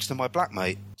and bumped into my black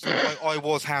mate. So I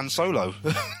was Han Solo.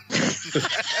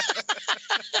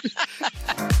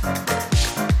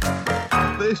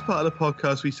 This part of the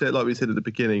podcast, like we said at the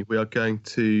beginning, we are going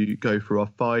to go through our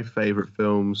 5 favourite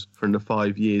films from the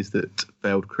 5 years that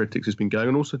Failed Critics has been going,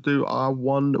 and also do our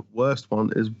one worst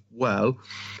one as well.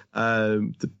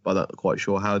 I'm not quite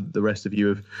sure how the rest of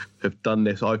you have done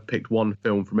this. I've picked one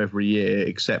film from every year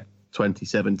except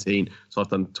 2017. So I've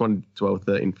done 2012,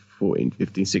 13, 14,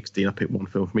 15, 16. I picked one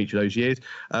film from each of those years.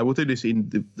 We'll do this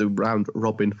in the round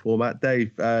robin format.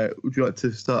 Dave, would you like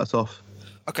to start us off?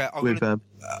 Okay,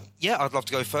 yeah, I'd love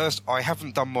to go first. I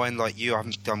haven't done mine like you. I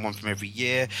haven't done one from every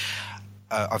year.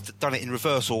 I've done it in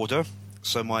reverse order.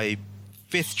 So my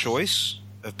 5th choice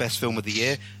of best film of the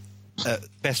year,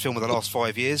 best film of the last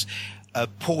 5 years,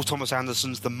 Paul Thomas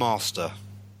Anderson's The Master,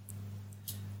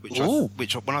 which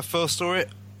when I first saw it,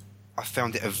 I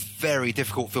found it a very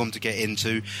difficult film to get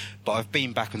into, but I've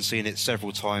been back and seen it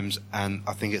several times, and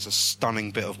I think it's a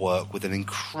stunning bit of work with an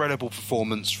incredible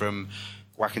performance from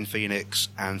Joaquin Phoenix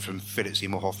and from Philip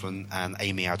Seymour Hoffman and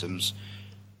Amy Adams.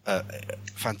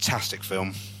 Fantastic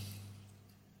film.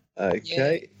 Okay.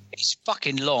 Yeah, it's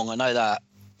fucking long, I know that.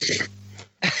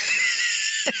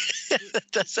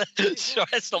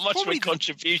 That's not much of a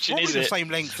contribution, is the it? same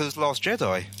length as Last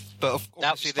Jedi. But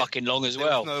that was fucking long as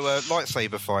well. There was no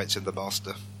lightsaber fights in The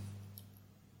Master.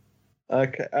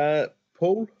 Okay.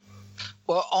 Paul?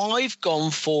 Well, I've gone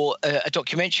for a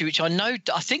documentary which I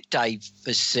think Dave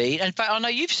has seen. In fact, I know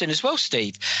you've seen as well,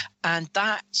 Steve. And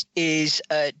that is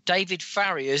David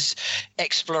Farrier's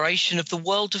exploration of the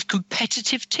world of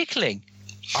competitive tickling.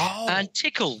 Oh. And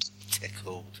Tickled.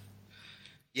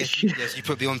 Yes, you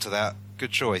put me onto that.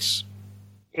 Good choice.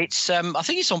 It's I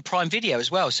think it's on Prime Video as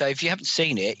well. So if you haven't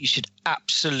seen it, you should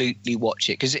absolutely watch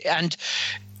it. And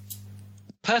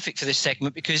perfect for this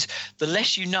segment because the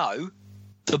less you know,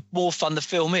 the more fun the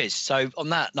film is. So on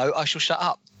that note, I shall shut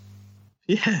up.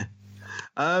 Yeah.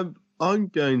 I'm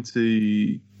going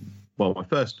to. Well, my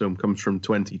first film comes from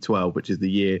 2012, which is the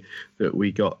year that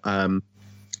we got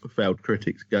Failed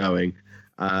Critics going.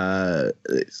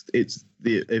 It's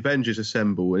the Avengers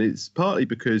Assemble, and it's partly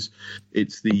because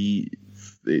it's the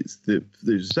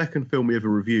second film we ever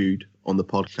reviewed on the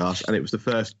podcast, and it was the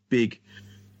first big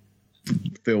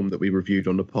film that we reviewed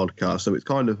on the podcast, so it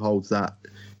kind of holds that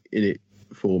in it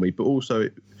for me. But also,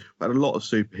 it had a lot of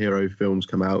superhero films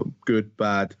come out, good,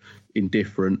 bad,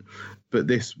 indifferent. But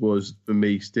this was, for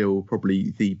me, still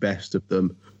probably the best of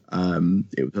them.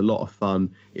 It was a lot of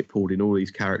fun. It pulled in all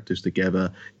these characters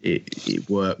together. It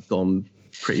worked on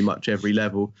pretty much every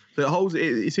level. So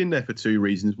it's in there for two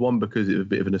reasons. One, because it's a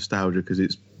bit of a nostalgia, because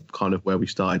it's kind of where we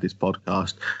started this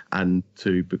podcast, and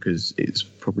two, because it's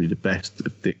probably the best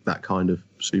of that kind of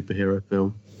superhero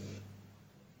film.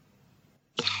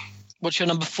 What's your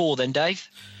number 4 then, Dave?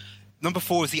 Number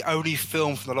 4 is the only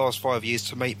film from the last 5 years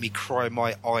to make me cry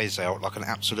my eyes out like an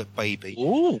absolute baby.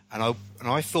 Ooh. And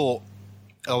I thought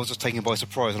I was just taken by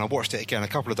surprise, and I watched it again a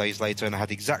couple of days later, and I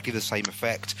had exactly the same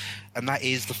effect. And that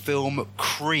is the film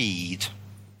Creed,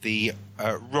 the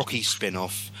Rocky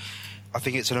spin-off. I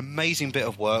think it's an amazing bit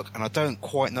of work, and I don't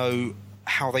quite know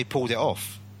how they pulled it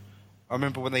off. I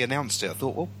remember when they announced it, I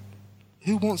thought, well,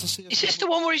 who wants to see it? Is this the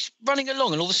one where he's running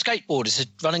along and all the skateboarders are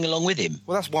running along with him?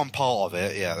 Well, that's one part of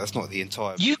it, yeah. That's not the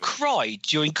entire... You cried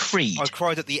during Creed? I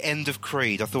cried at the end of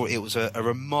Creed. I thought it was a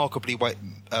remarkably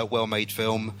well-made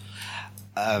film.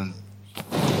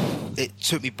 It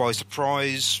took me by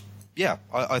surprise. Yeah,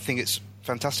 I think it's a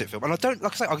fantastic film. And I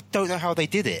don't know how they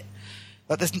did it.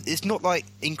 It's not like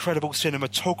incredible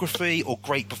cinematography or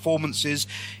great performances.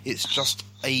 It's just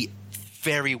a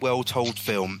very well told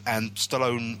film, and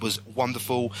Stallone was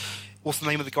wonderful. What's the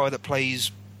name of the guy that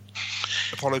plays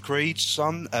Apollo Creed's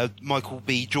son? Michael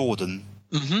B. Jordan.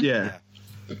 Mm-hmm. Yeah.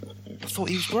 I thought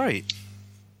he was great.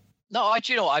 No, I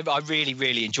really,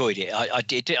 really enjoyed it. I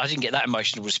didn't get that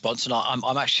emotional response, and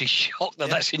I'm actually shocked that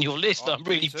that's in your list. I'm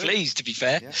really pleased, to be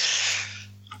fair. Yeah.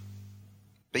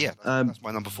 But yeah, that's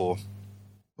my number 4.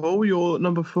 Paul, your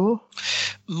number 4?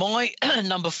 My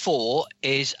number 4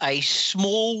 is a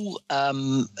small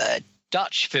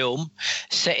Dutch film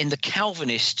set in the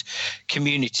Calvinist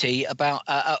community about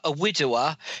a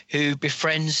widower who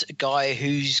befriends a guy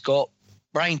who's got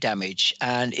brain damage,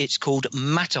 and it's called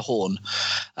Matterhorn.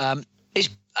 I've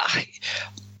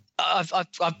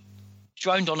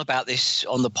droned on about this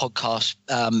on the podcast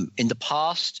in the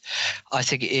past. I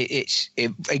think it's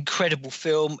an incredible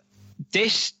film.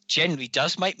 This generally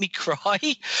does make me cry,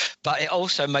 but it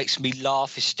also makes me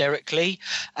laugh hysterically.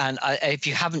 And if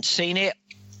you haven't seen it,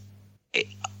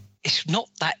 it's not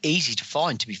that easy to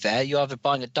find, to be fair. You're either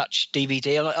buying a Dutch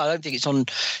DVD. I don't think it's on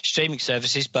streaming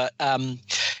services, but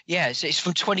it's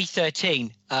from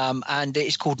 2013, and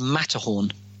it's called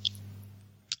Matterhorn.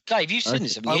 Dave, you've seen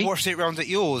this, haven't you? I watched it round at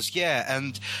yours, yeah,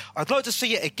 and I'd like to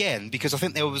see it again, because I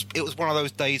think it was one of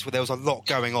those days where there was a lot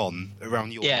going on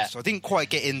around yours, so I didn't quite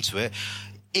get into it.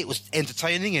 It was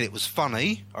entertaining and it was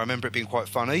funny. I remember it being quite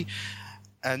funny,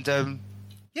 and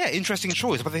interesting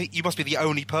choice. But I think you must be the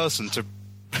only person to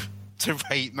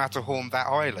rate Matterhorn that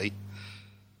highly.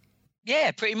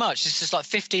 Yeah, pretty much. It's just like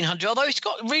 1,500, although it's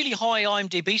got a really high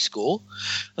IMDb score,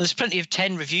 and there's plenty of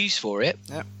 10 reviews for it.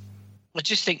 Yeah. I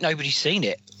just think nobody's seen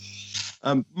it.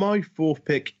 My 4th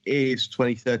pick is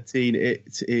 2013.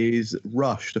 It is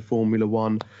Rush, the Formula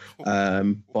One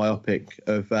biopic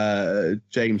of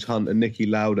James Hunt and Niki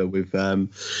Lauda, with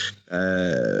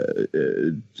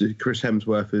Chris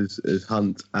Hemsworth as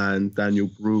Hunt and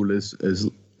Daniel Bruhl as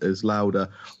Lauda.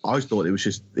 I thought it was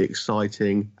just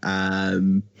exciting,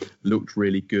 looked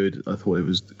really good. I thought it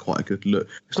was quite a good look.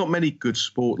 There's not many good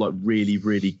really,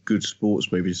 really good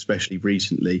sports movies, especially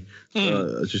recently.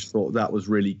 I just thought that was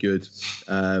really good.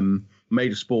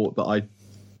 Made a sport that I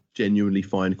genuinely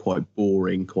find quite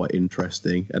boring, quite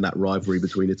interesting, and that rivalry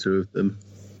between the two of them.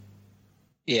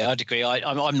 Yeah, I'd agree.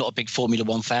 I'm not a big Formula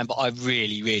One fan, but I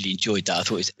really, really enjoyed that. I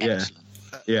thought it was excellent.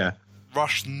 Yeah.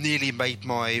 Rush nearly made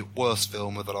my worst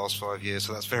film of the last 5 years,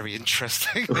 so that's very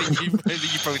interesting that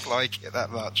you both like it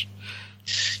that much.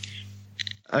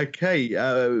 Okay,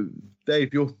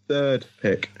 Dave, your 3rd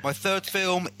pick. My 3rd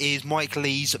film is Mike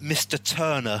Leigh's Mr.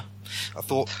 Turner. I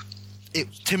thought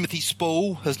Timothy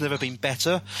Spall has never been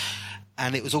better,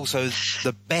 and it was also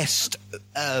the best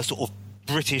sort of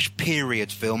British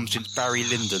period film since Barry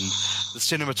Lyndon. The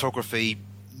cinematography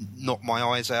knocked my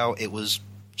eyes out. It was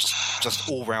just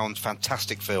all-round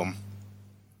fantastic film.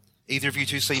 Either of you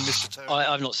two seen Mr. Turner?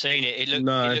 I've not seen it. It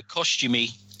looked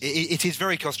costumey. It is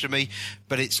very costumey,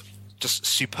 but it's just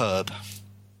superb.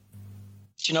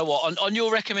 you know what? On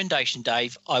your recommendation,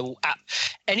 Dave, I will.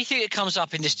 Anything that comes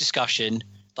up in this discussion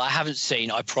that I haven't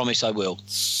seen, I promise I will.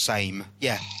 Same.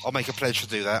 Yeah, I'll make a pledge to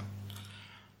do that.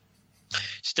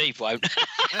 Steve won't.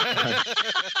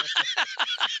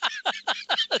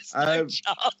 No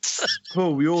chance.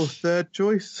 Paul, your third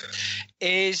choice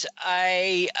is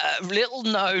a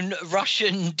little-known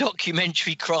Russian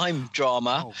documentary crime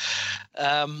drama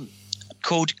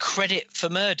called Credit for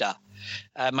Murder,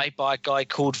 made by a guy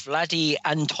called Vladi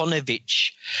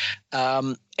Antonovich,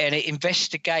 and it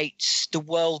investigates the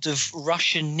world of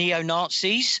Russian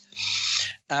neo-Nazis.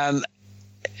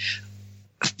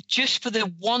 Just for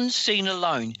the one scene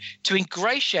alone, to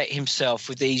ingratiate himself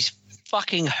with these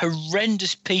fucking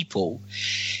horrendous people,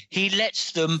 he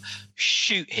lets them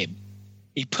shoot him.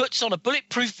 He puts on a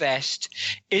bulletproof vest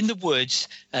in the woods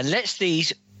and lets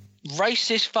these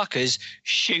racist fuckers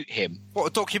shoot him. What,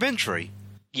 a documentary?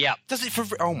 Yeah. Does it for...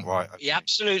 Oh, right. Okay. Yeah,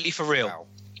 absolutely for real. Wow.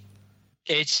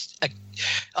 It's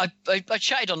I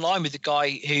chatted online with the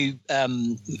guy who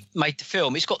made the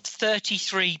film. It's got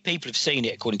 33 people have seen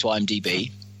it, according to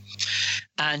IMDb.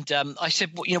 And I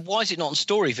said, well, why is it not on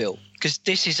Storyville? Because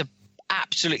this is a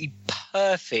absolutely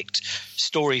perfect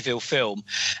Storyville film.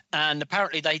 And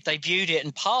apparently they viewed it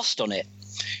and passed on it,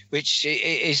 which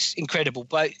is incredible.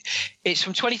 But it's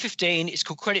from 2015. It's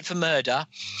called Credit for Murder.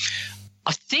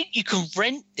 I think you can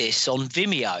rent this on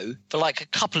Vimeo for like a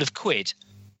couple of quid.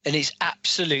 And it's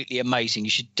absolutely amazing. You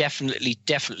should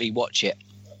definitely watch it.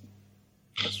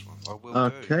 That's what I will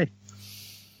okay.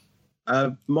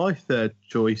 My third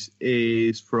choice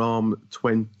is from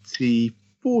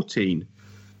 2014.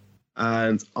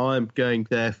 And I'm going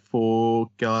there for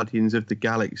Guardians of the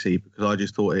Galaxy because I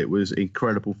just thought it was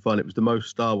incredible fun. It was the most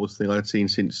Star Wars thing I'd seen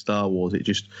since Star Wars.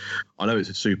 I know it's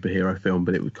a superhero film,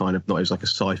 but it was kind of not. It was like a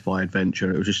sci-fi adventure.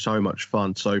 And it was just so much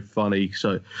fun, so funny,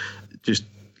 so just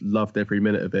loved every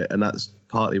minute of it. And that's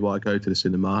partly why I go to the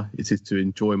cinema. It is to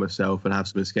enjoy myself and have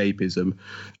some escapism.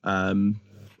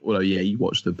 Although, yeah, you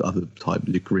watch the other type,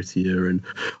 the grittier and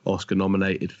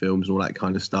Oscar-nominated films and all that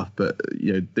kind of stuff. But,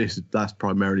 that's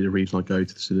primarily the reason I go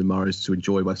to the cinema, is to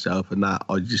enjoy myself. And that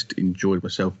I just enjoyed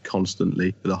myself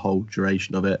constantly for the whole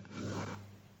duration of it.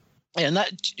 Yeah, and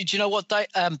that, do you know what,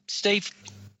 Steve?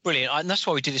 Brilliant. And that's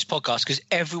why we do this podcast, because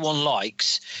everyone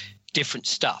likes different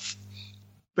stuff.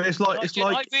 But it's like...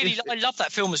 I love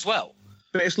that film as well.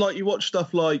 But it's like you watch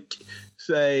stuff like,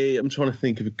 say, I'm trying to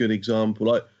think of a good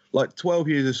example, like 12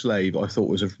 Years a Slave, I thought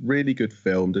was a really good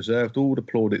film, deserved all the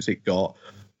plaudits it got.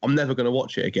 I'm never going to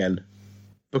watch it again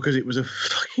because it was a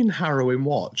fucking harrowing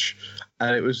watch.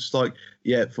 And it was just like,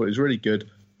 yeah, I thought it was really good,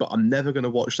 but I'm never going to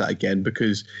watch that again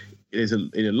because in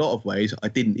a lot of ways, I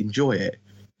didn't enjoy it.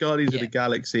 Guardians of the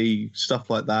Galaxy, stuff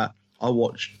like that, I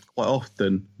watch quite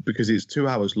often because it's 2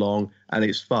 hours long and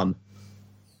it's fun.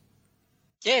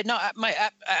 Yeah, no, mate,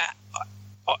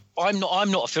 I'm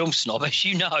not a film snob, as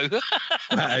you know.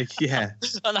 Yeah.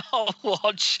 And I'll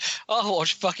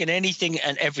watch fucking anything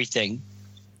and everything.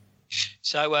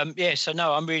 So I'm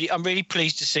really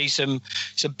pleased to see some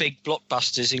big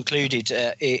blockbusters included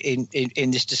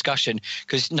in this discussion,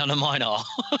 because none of mine are.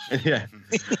 Yeah.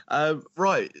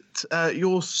 Right.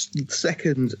 Your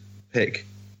second pick,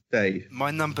 Dave. My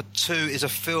number 2 is a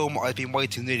film I've been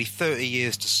waiting nearly 30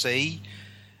 years to see.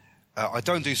 I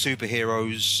don't do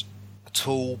superheroes at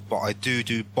all, but I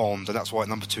do Bond, and that's why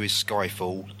number 2 is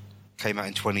Skyfall. Came out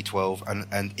in 2012,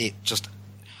 and it just...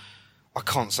 I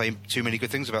can't say too many good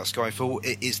things about Skyfall.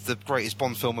 It is the greatest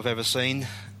Bond film I've ever seen.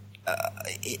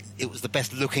 It was the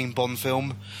best looking Bond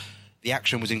film. The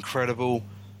action was incredible.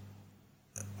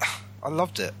 I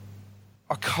loved it.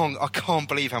 I can't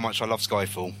believe how much I love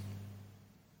Skyfall.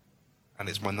 And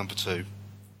it's my number 2.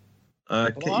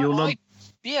 I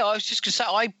was just going to say,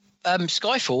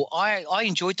 Skyfall, I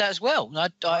enjoyed that as well.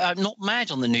 I'm not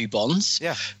mad on the new Bonds.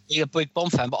 Yeah. Being a big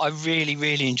Bond fan, but I really,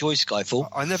 really enjoyed Skyfall.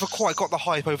 I never quite got the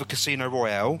hype over Casino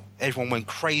Royale. Everyone went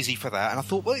crazy for that, and I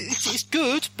thought, well, it's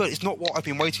good, but it's not what I've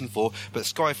been waiting for. But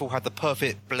Skyfall had the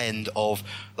perfect blend of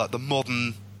like the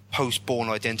modern post-Bourne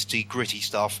Identity gritty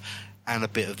stuff and a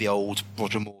bit of the old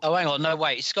Roger Moore. Oh, hang on, no,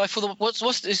 wait. Skyfall,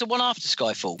 what's is the one after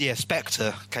Skyfall? Yeah,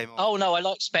 Spectre came on. Oh, no, I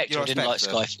like Spectre. I didn't like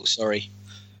Skyfall, sorry.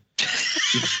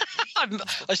 I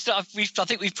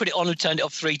think we've put it on and turned it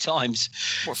off 3 times.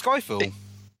 What, Skyfall?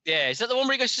 Yeah, is that the one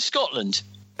where he goes to Scotland?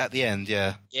 At the end,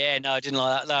 yeah. Yeah, no, I didn't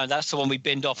like that. No, that's the one we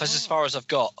binned off. That's as far as I've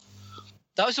got.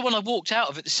 That was the one I walked out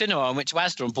of at the cinema and went to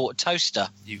Asda and bought a toaster.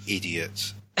 You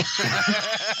idiot.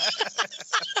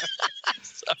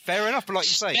 Fair enough, but like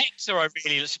you say...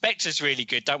 Spectre's really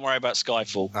good. Don't worry about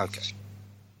Skyfall. Okay.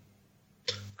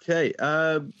 Okay,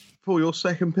 Paul, your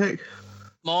second pick?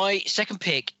 My second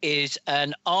pick is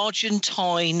an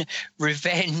Argentine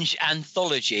revenge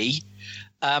anthology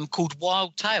called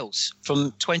Wild Tales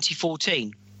from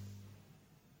 2014,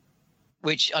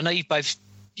 which I know you've both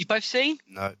seen.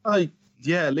 No.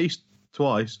 Yeah, at least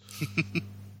twice.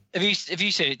 Have you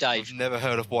seen it, Dave? I've never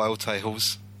heard of Wild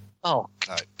Tales. Oh,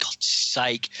 No. for God's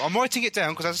sake! I'm writing it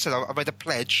down because, as I said, I made a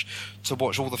pledge to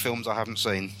watch all the films I haven't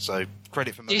seen. So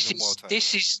credit for making Wild Tales.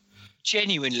 This is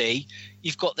genuinely.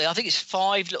 You've got I think it's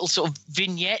 5 little sort of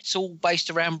vignettes, all based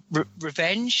around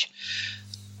revenge.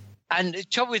 And the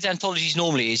trouble with anthologies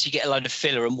normally is you get a load of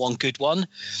filler and one good one.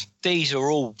 These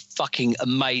are all fucking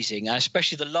amazing, and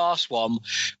especially the last one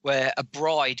where a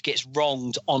bride gets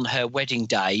wronged on her wedding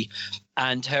day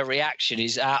and her reaction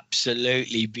is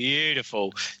absolutely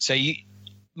beautiful. So you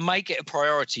make it a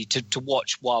priority to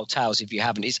watch Wild Tales if you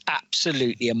haven't. It's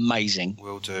absolutely amazing.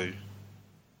 Will do.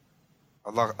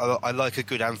 I like a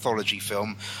good anthology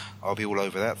film. I'll be all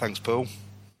over that. Thanks, Paul.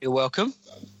 You're welcome.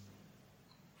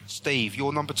 Steve,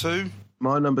 your number 2?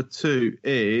 My number 2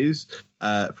 is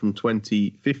from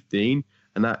 2015,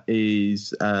 and that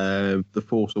is The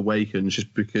Force Awakens,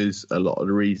 just because a lot of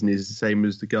the reason is the same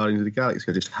as the Guardians of the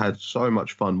Galaxy. I just had so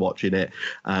much fun watching it,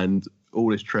 and all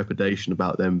this trepidation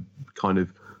about them kind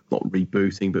of not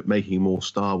rebooting, but making more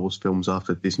Star Wars films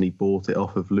after Disney bought it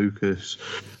off of Lucas.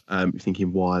 You're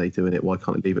thinking, why are they doing it? Why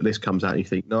can't they leave it? This comes out and you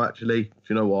think, no, actually, do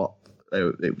you know what?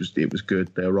 It was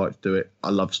good. They were right to do it.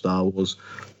 I love Star Wars.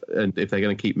 And if they're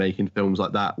going to keep making films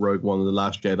like that, Rogue One and The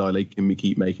Last Jedi, they can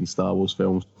keep making Star Wars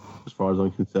films, as far as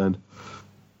I'm concerned.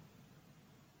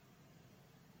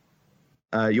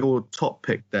 Your top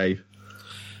pick, Dave?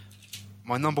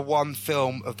 My number 1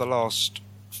 film of the last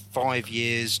 5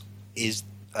 years is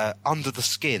Under the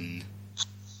Skin,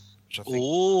 which I think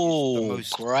is the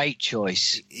most, great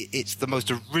choice. It's the most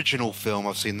original film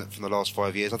I've seen from the last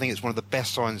 5 years. I think it's one of the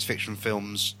best science fiction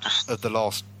films of the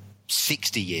last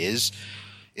 60 years.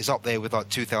 It's up there with like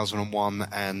 2001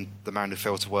 and The Man Who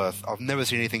Fell to Earth. I've never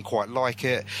seen anything quite like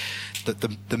it.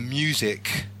 The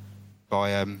music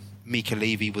by Mika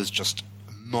Levy was just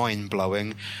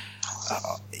mind-blowing.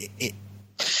 It's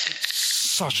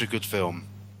such a good film.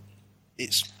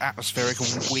 It's atmospheric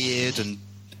and weird and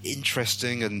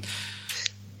interesting and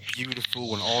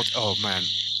beautiful and odd. Oh man,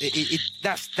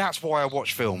 that's why I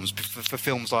watch films, for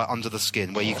films like Under the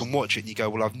Skin, where you can watch it and you go,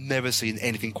 well, I've never seen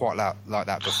anything quite like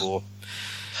that before.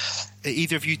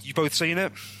 Either of you both seen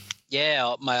it?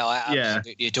 Yeah, mate, I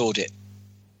absolutely adored it.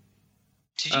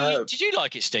 Did you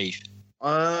like it, Steve?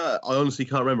 I honestly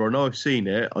can't remember. I know I've seen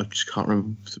it. I just can't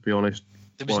remember, to be honest.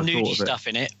 There was nudie stuff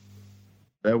in it.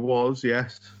 There was,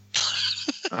 yes.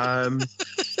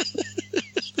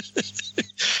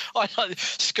 I like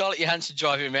Scarlett Johansson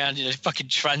driving around in a fucking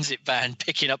transit van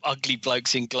picking up ugly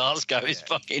blokes in Glasgow. It's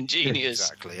fucking genius.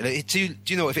 Exactly. And do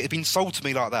you know, if it had been sold to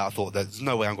me like that, I thought there's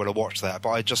no way I'm going to watch that.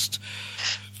 But I just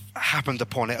happened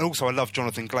upon it. And also I love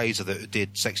Jonathan Glazer that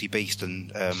did Sexy Beast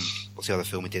and what's the other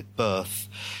film he did? Birth.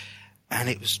 And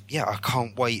it was, I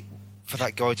can't wait for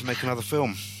that guy to make another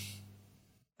film.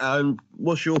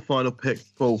 What's your final pick,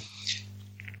 Paul?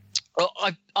 Well,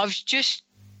 I was just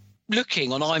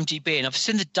looking on IMDb and I've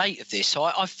seen the date of this, so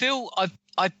I feel I've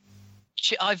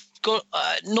got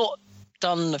not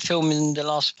done a film in the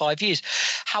last 5 years.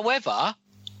 However,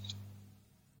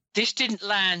 this didn't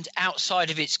land outside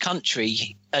of its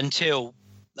country until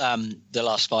the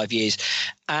last 5 years,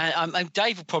 and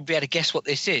Dave will probably be able to guess what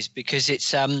this is because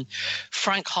it's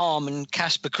Frank Harm and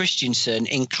Casper Christensen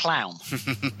in Clown.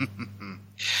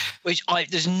 Which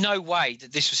there's no way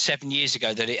that this was 7 years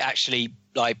ago that it actually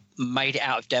made it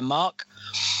out of Denmark,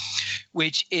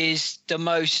 which is the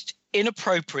most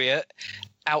inappropriate,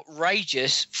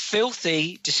 outrageous,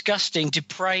 filthy, disgusting,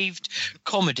 depraved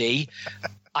comedy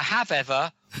I have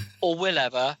ever or will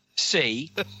ever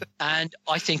see. And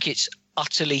I think it's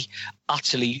utterly,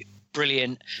 utterly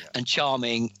brilliant and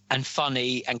charming and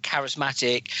funny and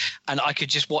charismatic. And I could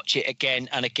just watch it again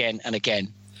and again and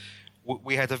again.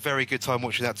 We had a very good time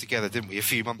watching that together, didn't we? A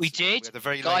few months. We did. We had a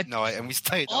very late night, and we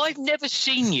stayed up. I've never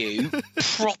seen you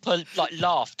proper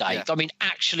laugh, Dave. Yeah. I mean,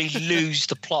 actually lose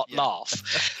the plot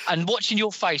laugh. And watching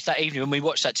your face that evening when we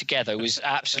watched that together was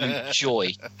absolute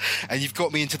joy. And you've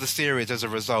got me into the series as a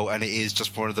result, and it is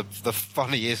just one of the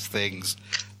funniest things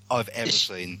I've ever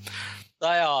seen.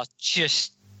 They are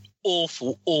just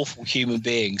awful, awful human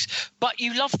beings, but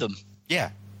you love them.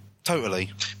 Yeah,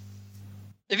 totally.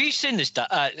 Have you seen this,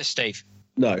 Steve?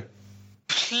 No.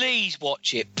 Please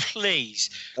watch it, please.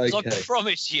 'Cause Okay. I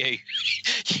promise you,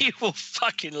 you will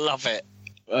fucking love it.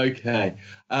 Okay.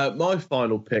 My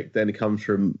final pick then comes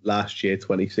from last year,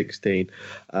 2016.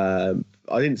 I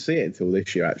I didn't see it until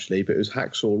this year actually, but it was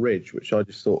Hacksaw Ridge, which I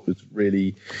just thought was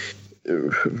really,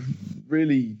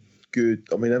 really good.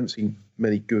 I mean, I haven't seen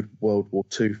many good World War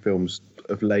II films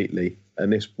of lately,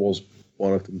 and this was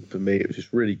one of them for me. It was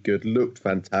just really good, looked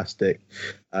fantastic.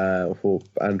 I thought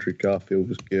Andrew Garfield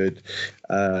was good.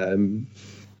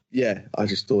 Yeah, I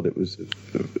just thought it was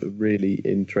a really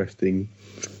interesting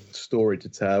story to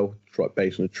tell,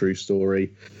 based on a true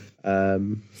story.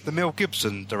 The Mel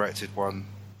Gibson directed one.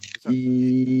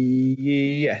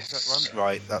 Yes. Is that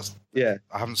right? That's yeah.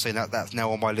 I haven't seen that. That's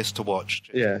now on my list to watch.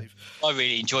 Yeah. I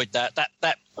really enjoyed that.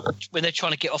 That when they're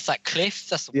trying to get off that cliff.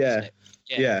 That's the one, isn't it?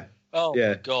 Yeah. Oh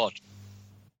my God.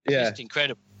 Yeah. Just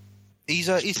incredible. He's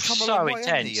come a So long way,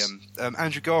 hasn't he? intense.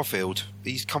 Andrew Garfield.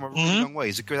 He's come a really long way.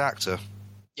 He's a good actor.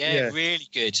 Yeah, really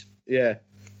good. Yeah.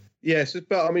 Yeah, it's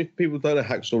about, I mean, people don't know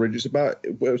Hacksaw Ridge. It's about,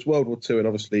 it was World War II, and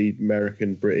obviously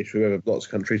American, British, whoever, lots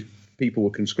of countries, people were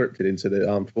conscripted into the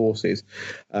armed forces.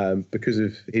 Because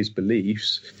of his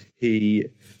beliefs, he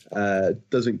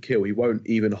doesn't kill. He won't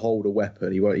even hold a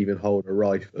weapon. He won't even hold a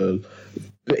rifle.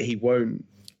 But he won't,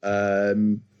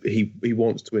 he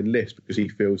wants to enlist because he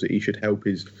feels that he should help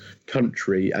his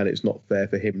country, and it's not fair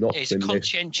for him not He's to a enlist.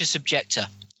 conscientious objector.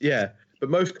 Yeah, but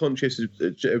most conscious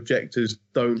objectors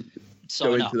don't go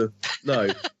Sign into the no,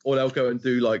 or they'll go and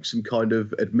do like some kind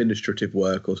of administrative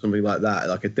work or something like that,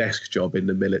 like a desk job in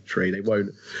the military. They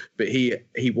won't. But I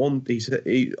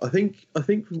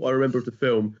think from what I remember of the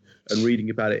film and reading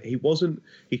about it, he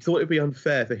thought it'd be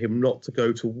unfair for him not to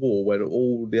go to war when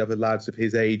all the other lads of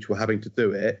his age were having to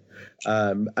do it,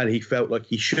 and he felt like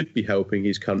he should be helping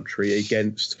his country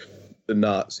against the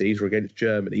Nazis or against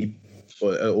Germany.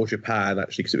 Or Japan,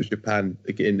 actually, because it was Japan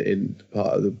in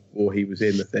part of the war he was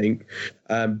in, I think.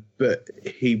 But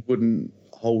he wouldn't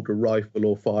hold a rifle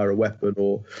or fire a weapon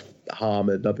or harm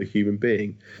another human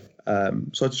being.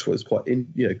 So I just thought it was quite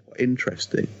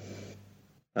interesting.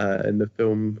 And the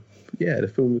film,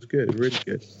 the film was good, really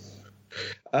good.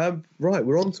 Right,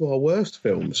 we're on to our worst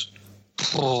films.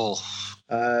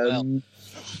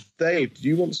 Dave, do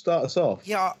you want to start us off?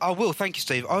 Yeah, I will. Thank you,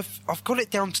 Steve. I've got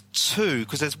it down to 2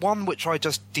 because there's one which I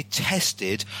just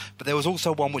detested, but there was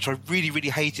also one which I really, really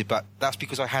hated, but that's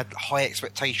because I had high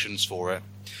expectations for it.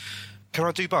 Can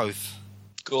I do both?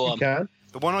 Go on. You can.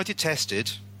 The one I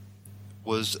detested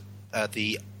was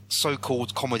the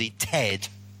so-called comedy Ted.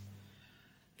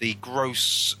 The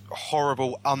gross,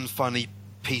 horrible, unfunny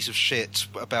piece of shit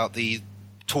about the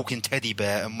talking teddy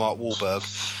bear and Mark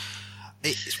Wahlberg.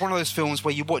 It's one of those films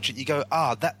where you watch it and you go,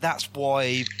 that's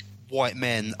why white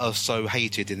men are so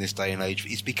hated in this day and age.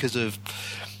 It's because of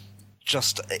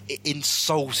just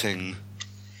insulting,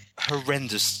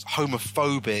 horrendous,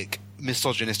 homophobic,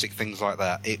 misogynistic things like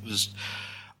that. It was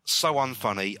so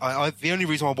unfunny. The only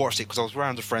reason I watched it because I was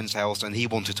around a friend's house and he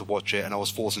wanted to watch it and I was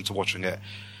forced into watching it.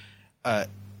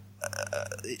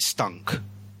 It stunk.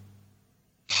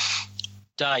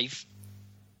 Dave,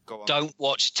 Go on. don't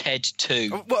watch Ted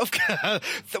 2. Well,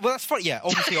 that's funny. Yeah,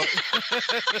 obviously.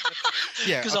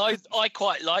 Yeah, Because I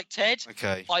quite like Ted.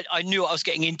 Okay. I knew what I was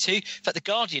getting into. In fact, The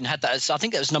Guardian had that as, I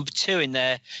think that was number 2 in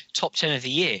their top 10 of the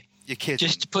year. You're kidding.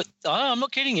 Just to put, I'm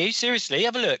not kidding you, seriously,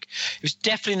 have a look. It was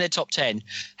definitely in their top 10.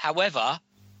 However,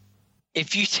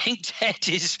 if you think Ted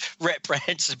is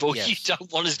reprehensible, Yes. you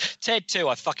don't want to. Ted 2,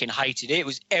 I fucking hated it. It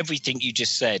was everything you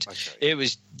just said. Okay. It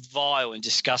was vile and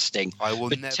disgusting. I will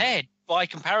but never. Ted, by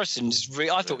comparison,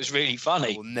 I thought was really I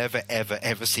funny. will never, ever,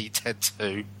 ever see Ted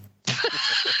 2.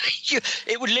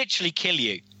 It would literally kill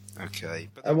you. Okay.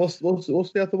 But And what's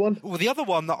the other one? well, the other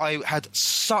one that I had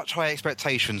such high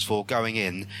expectations for going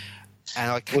in, and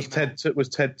I came Was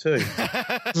Ted 2?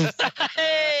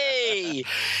 Hey!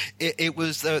 it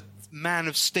was Man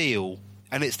of Steel,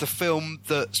 and it's the film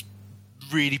that's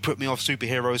really put me off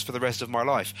superheroes for the rest of my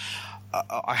life.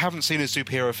 I haven't seen a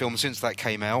superhero film since that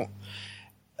came out.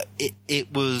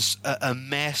 It was a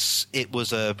mess. It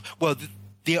was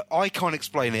I can't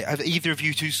explain it. Have either of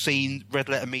you two seen Red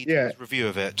Letter Media's review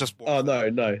of it? Just Oh no.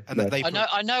 And that they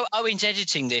I know Owen's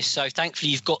editing this, so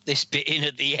thankfully you've got this bit in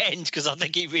at the end because I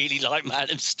think he really liked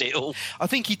Man of Steel. I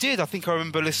think he did. I think I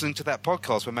remember listening to that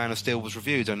podcast when Man of Steel was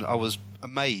reviewed, and I was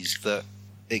amazed that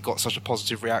it got such a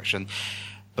positive reaction.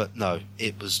 But no,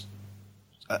 it was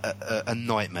a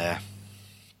nightmare.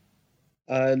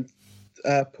 And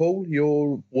Paul,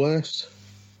 your worst?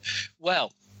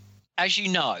 Well, as you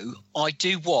know, I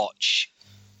do watch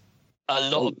a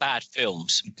lot of bad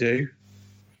films. You do?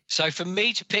 So for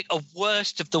me to pick a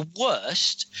worst of the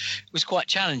worst was quite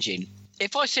challenging.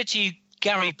 If I said to you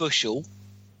Gary Bushell,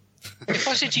 if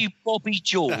I said to you Bobby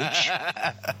George,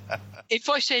 if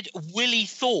I said Willie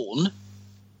Thorne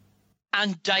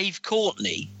and Dave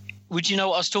Courtney, Would you know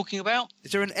what I was talking about?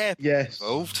 Is there an airport Yes.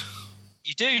 involved?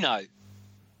 You do know.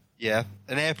 Yeah.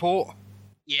 An airport?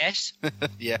 Yes.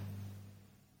 Yeah.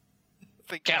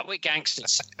 Gatwick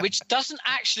Gangsters, which doesn't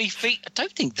actually I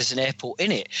don't think there's an airport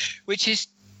in it, which is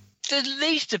the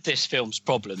least of this film's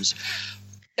problems.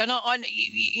 And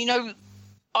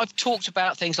I've talked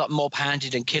about things like Mob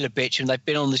Handed and Killer Bitch, and they've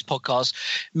been on this podcast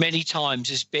many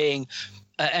times as being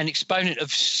an exponent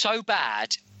of so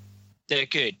bad they're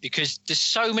good, because there's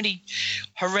so many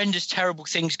horrendous, terrible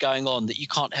things going on that you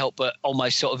can't help but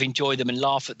almost sort of enjoy them and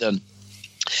laugh at them.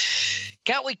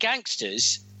 Gatwick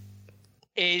Gangsters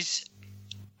is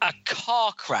a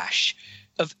car crash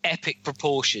of epic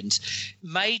proportions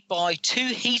made by two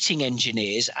heating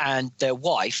engineers and their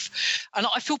wife. And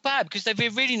I feel bad because they've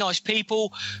been really nice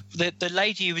people. The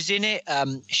lady who was in it,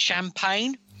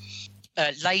 Champagne,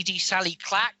 Lady Sally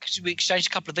Clack. We exchanged a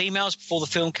couple of emails before the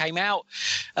film came out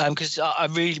because I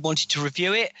really wanted to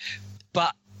review it.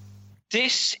 But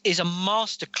this is a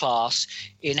masterclass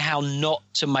in how not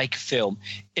to make a film.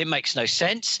 It makes no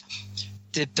sense.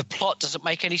 The plot doesn't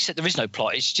make any sense. There is no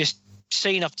plot. It's just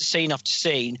scene after scene after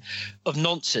scene of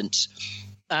nonsense.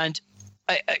 And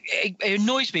it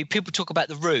annoys me. People talk about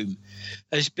The Room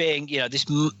as being,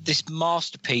 this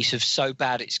masterpiece of so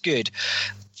bad it's good.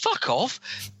 Fuck off.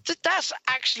 That's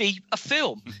actually a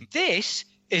film. This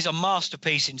is a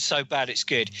masterpiece in so bad it's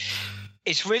good.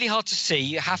 It's really hard to see.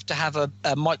 You have to have a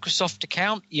Microsoft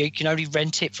account. You can only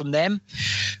rent it from them.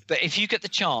 But if you get the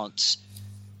chance,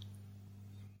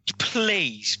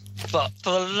 please, for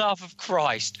the love of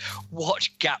Christ,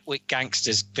 watch Gatwick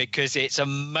Gangsters, because it's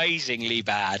amazingly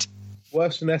bad.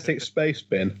 Worse than Essex Space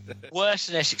Spin. Worse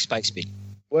than Essex Space Spin.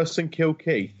 Worse than Kill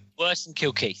Keith. Worse than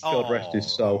Kill Keith. God rest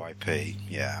his soul. R.I.P.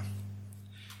 Yeah.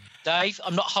 Dave,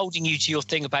 I'm not holding you to your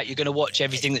thing about you're going to watch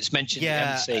everything that's mentioned that you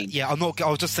haven't seen. Yeah, I'm not. I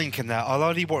was just thinking that I'll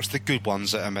only watch the good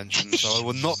ones that are mentioned, so I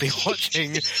will not be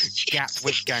watching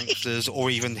Gatwick Gangsters or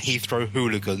even Heathrow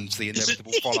Hooligans, the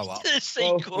inevitable follow-up. The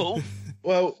sequel.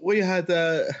 Well, we had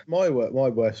my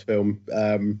worst film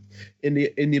in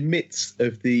the midst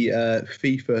of the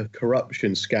FIFA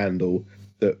corruption scandal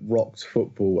that rocked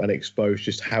football and exposed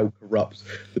just how corrupt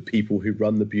the people who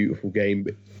run the beautiful game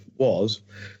was.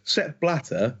 Sepp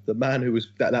Blatter, the man who was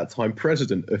at that time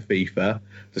president of FIFA,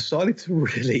 decided to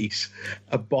release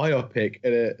a biopic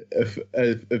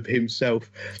of himself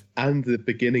and the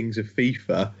beginnings of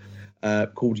FIFA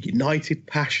called United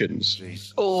Passions.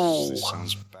 Jeez. Oh. This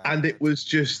sounds bad. And it was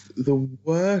just the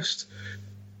worst.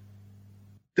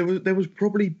 There was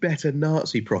probably better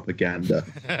Nazi propaganda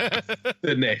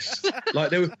than this.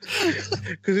 Like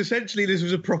because essentially this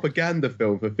was a propaganda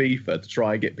film for FIFA to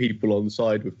try and get people on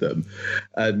side with them,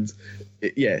 and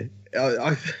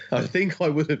I think I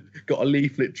would have got a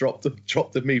leaflet dropped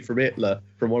at me from Hitler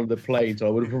from one of the planes. I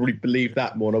would have probably believed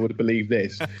that more than I would have believed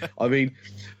this. I mean,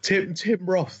 Tim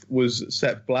Roth was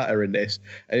Sepp Blatter in this,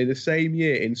 and in the same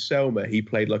year in Selma he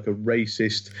played like a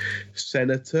racist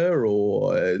senator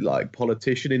or like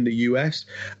politician in the US,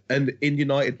 and in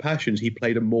United Passions he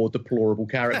played a more deplorable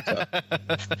character.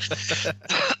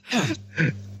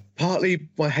 Partly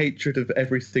my hatred of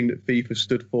everything that FIFA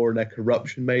stood for and their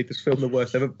corruption made this film the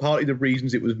worst ever. Partly the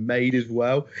reasons it was made as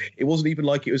well. It wasn't even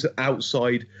like it was an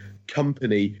outside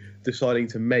company deciding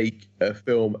to make a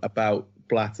film about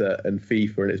Blatter and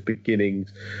FIFA and its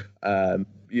beginnings.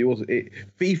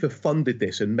 FIFA funded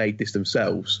this and made this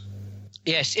themselves.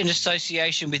 Yes, in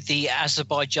association with the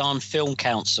Azerbaijan Film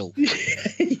Council.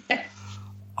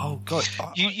 Oh God!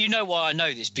 You know why I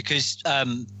know this, because a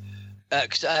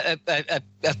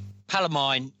pal of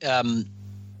mine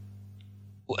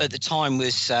at the time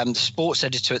was the sports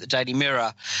editor at the Daily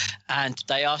Mirror, and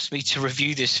they asked me to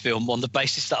review this film on the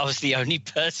basis that I was the only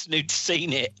person who'd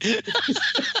seen it.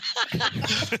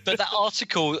 But that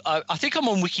article, I think I'm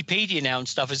on Wikipedia now and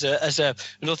stuff as an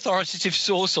authoritative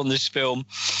source on this film,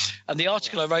 and the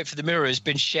article I wrote for the Mirror has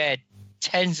been shared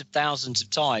tens of thousands of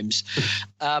times.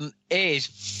 It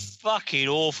is fucking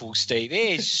awful, Steve.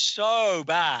 It is so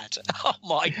bad. Oh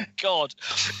my God.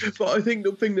 But I think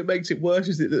the thing that makes it worse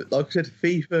is that, like I said,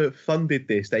 FIFA funded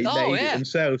this. They made it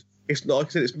themselves. It's not, like I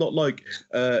said, it's not like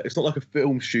a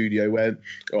film studio where,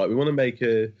 all right, we want to make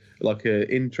a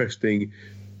interesting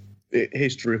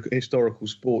historical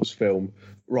sports film.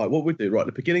 Right, what we do, right,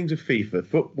 the beginnings of FIFA.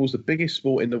 Football's the biggest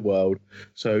sport in the world,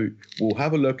 so we'll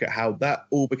have a look at how that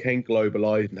all became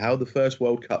globalised and how the first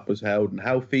World Cup was held and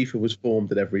how FIFA was formed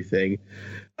and everything,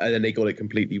 and then they got it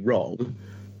completely wrong,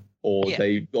 or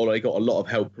they got a lot of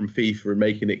help from FIFA in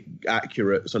making it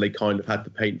accurate, so they kind of had to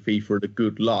paint FIFA in a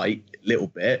good light a little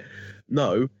bit.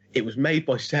 No, it was made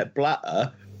by Sepp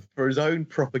Blatter for his own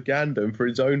propaganda and for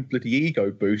his own bloody ego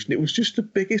boost, and it was just the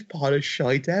biggest pile of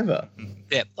shite ever.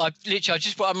 Yeah, I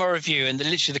just put on my review, and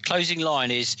the closing line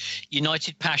is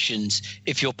United Passions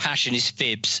if your passion is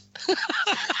fibs.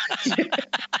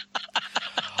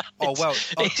 Oh, well,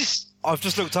 I've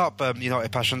just looked up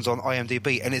United Passions on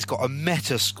IMDb, and it's got a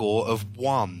meta score of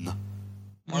 1.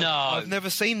 No. I've never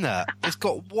seen that. It's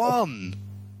got 1.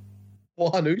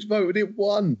 1? Who's voted it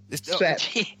 1? Sep.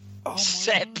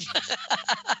 Sep.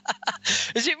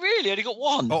 Is it really only got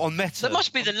 1? Oh, on Meta. That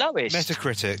must be the lowest.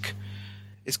 Metacritic.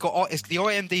 The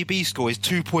IMDb score is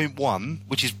 2.1,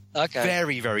 which is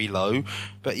very, very low.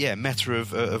 But yeah, Meta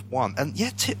of 1. And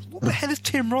yeah, what the hell is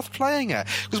Tim Roth playing at?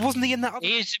 Because wasn't he in that other...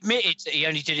 He has admitted that he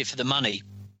only did it for the money.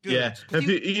 Good. Yeah.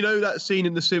 You know that scene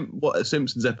in what a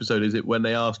Simpsons episode is it when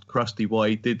they asked Krusty why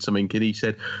he did something, and he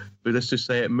said, but let's just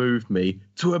say it moved me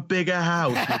to a bigger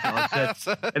house.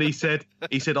 And he said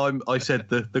I said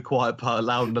the quiet part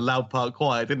loud and the loud part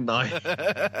quiet, didn't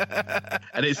I?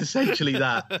 And it's essentially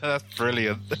that. That's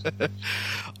brilliant.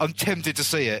 I'm tempted to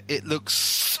see it. It looks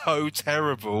so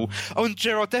terrible. Oh, and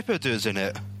Gerard Depardieu's in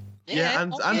it. Yeah,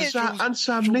 and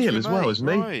Sam Neill as well, isn't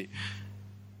he? Right.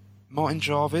 Martin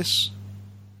Jarvis.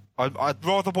 I'd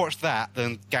rather watch that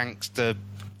than Gangster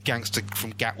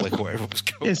from Gatwick or whatever it was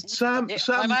called. Yes, Sam.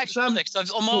 I'm actually on my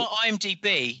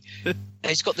IMDb.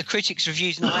 It's got the critics'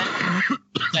 reviews and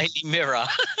Daily Mirror.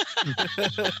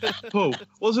 Paul,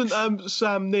 wasn't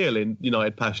Sam Neill in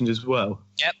United Passions as well?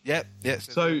 Yep.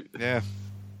 So yeah.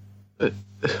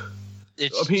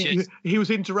 He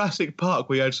was in Jurassic Park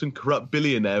where he had some corrupt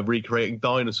billionaire recreating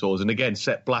dinosaurs, and again,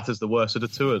 Sepp Blatter's the worst of the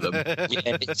two of them.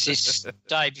 Yeah, it's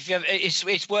Dave.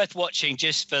 It's worth watching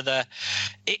just for the.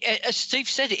 As Steve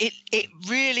said, it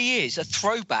really is a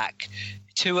throwback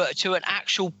to an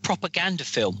actual propaganda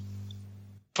film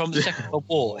from the Second World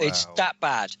War. Wow. It's that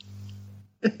bad.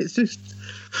 It's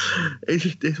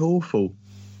awful.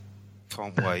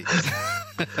 Can't wait.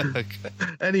 Okay.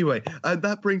 Anyway,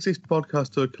 that brings this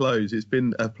podcast to a close. It's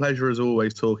been a pleasure as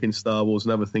always talking Star Wars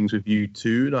and other things with you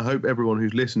too, and I hope everyone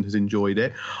who's listened has enjoyed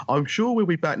it. I'm sure we'll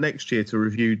be back next year to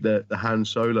review the Han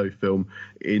Solo film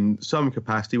in some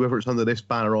capacity, whether it's under this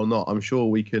banner or not. I'm sure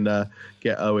we can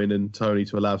get Owen and Tony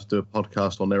to allow us to do a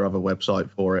podcast on their other website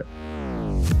for it.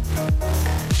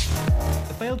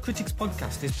 The Failed Critics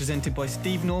podcast is presented by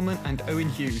Steve Norman and Owen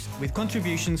Hughes, with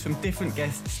contributions from different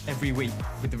guests every week,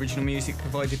 with original music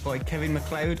provided by Kevin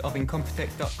MacLeod of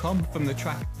Incompetech.com from the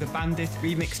track The Bandit,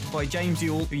 remixed by James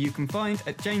Yule, who you can find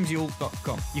at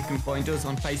jamesyule.com. You can find us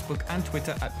on Facebook and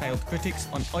Twitter at Failed Critics,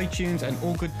 on iTunes and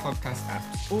all good podcast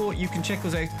apps, or you can check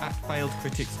us out at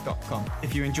failedcritics.com.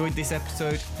 If you enjoyed this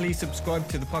episode, please subscribe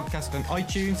to the podcast on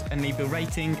iTunes and leave a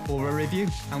rating or a review.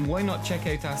 And why not check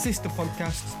out our sister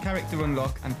podcasts, Character Unlock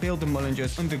and Field and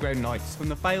Mullinger's Underground Nights, from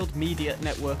the Failed Media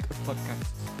network of podcasts.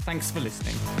 Thanks for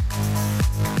listening.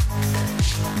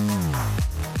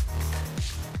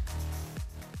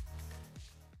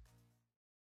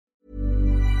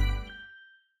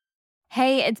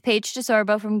 Hey, it's Paige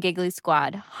DeSorbo from Giggly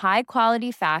Squad. High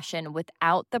quality fashion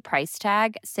without the price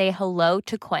tag. Say hello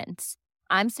to Quince.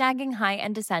 I'm snagging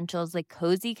high-end essentials like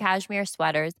cozy cashmere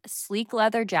sweaters, sleek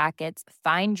leather jackets,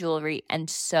 fine jewelry, and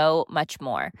so much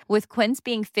more. With Quince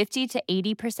being 50 to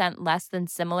 80% less than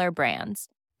similar brands.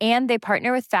 And they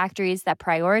partner with factories that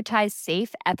prioritize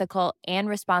safe, ethical, and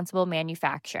responsible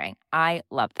manufacturing. I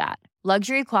love that.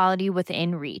 Luxury quality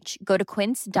within reach. Go to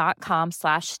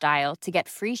quince.com/style to get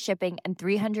free shipping and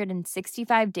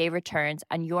 365-day returns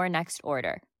on your next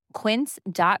order.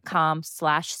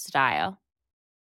 Quince.com/style.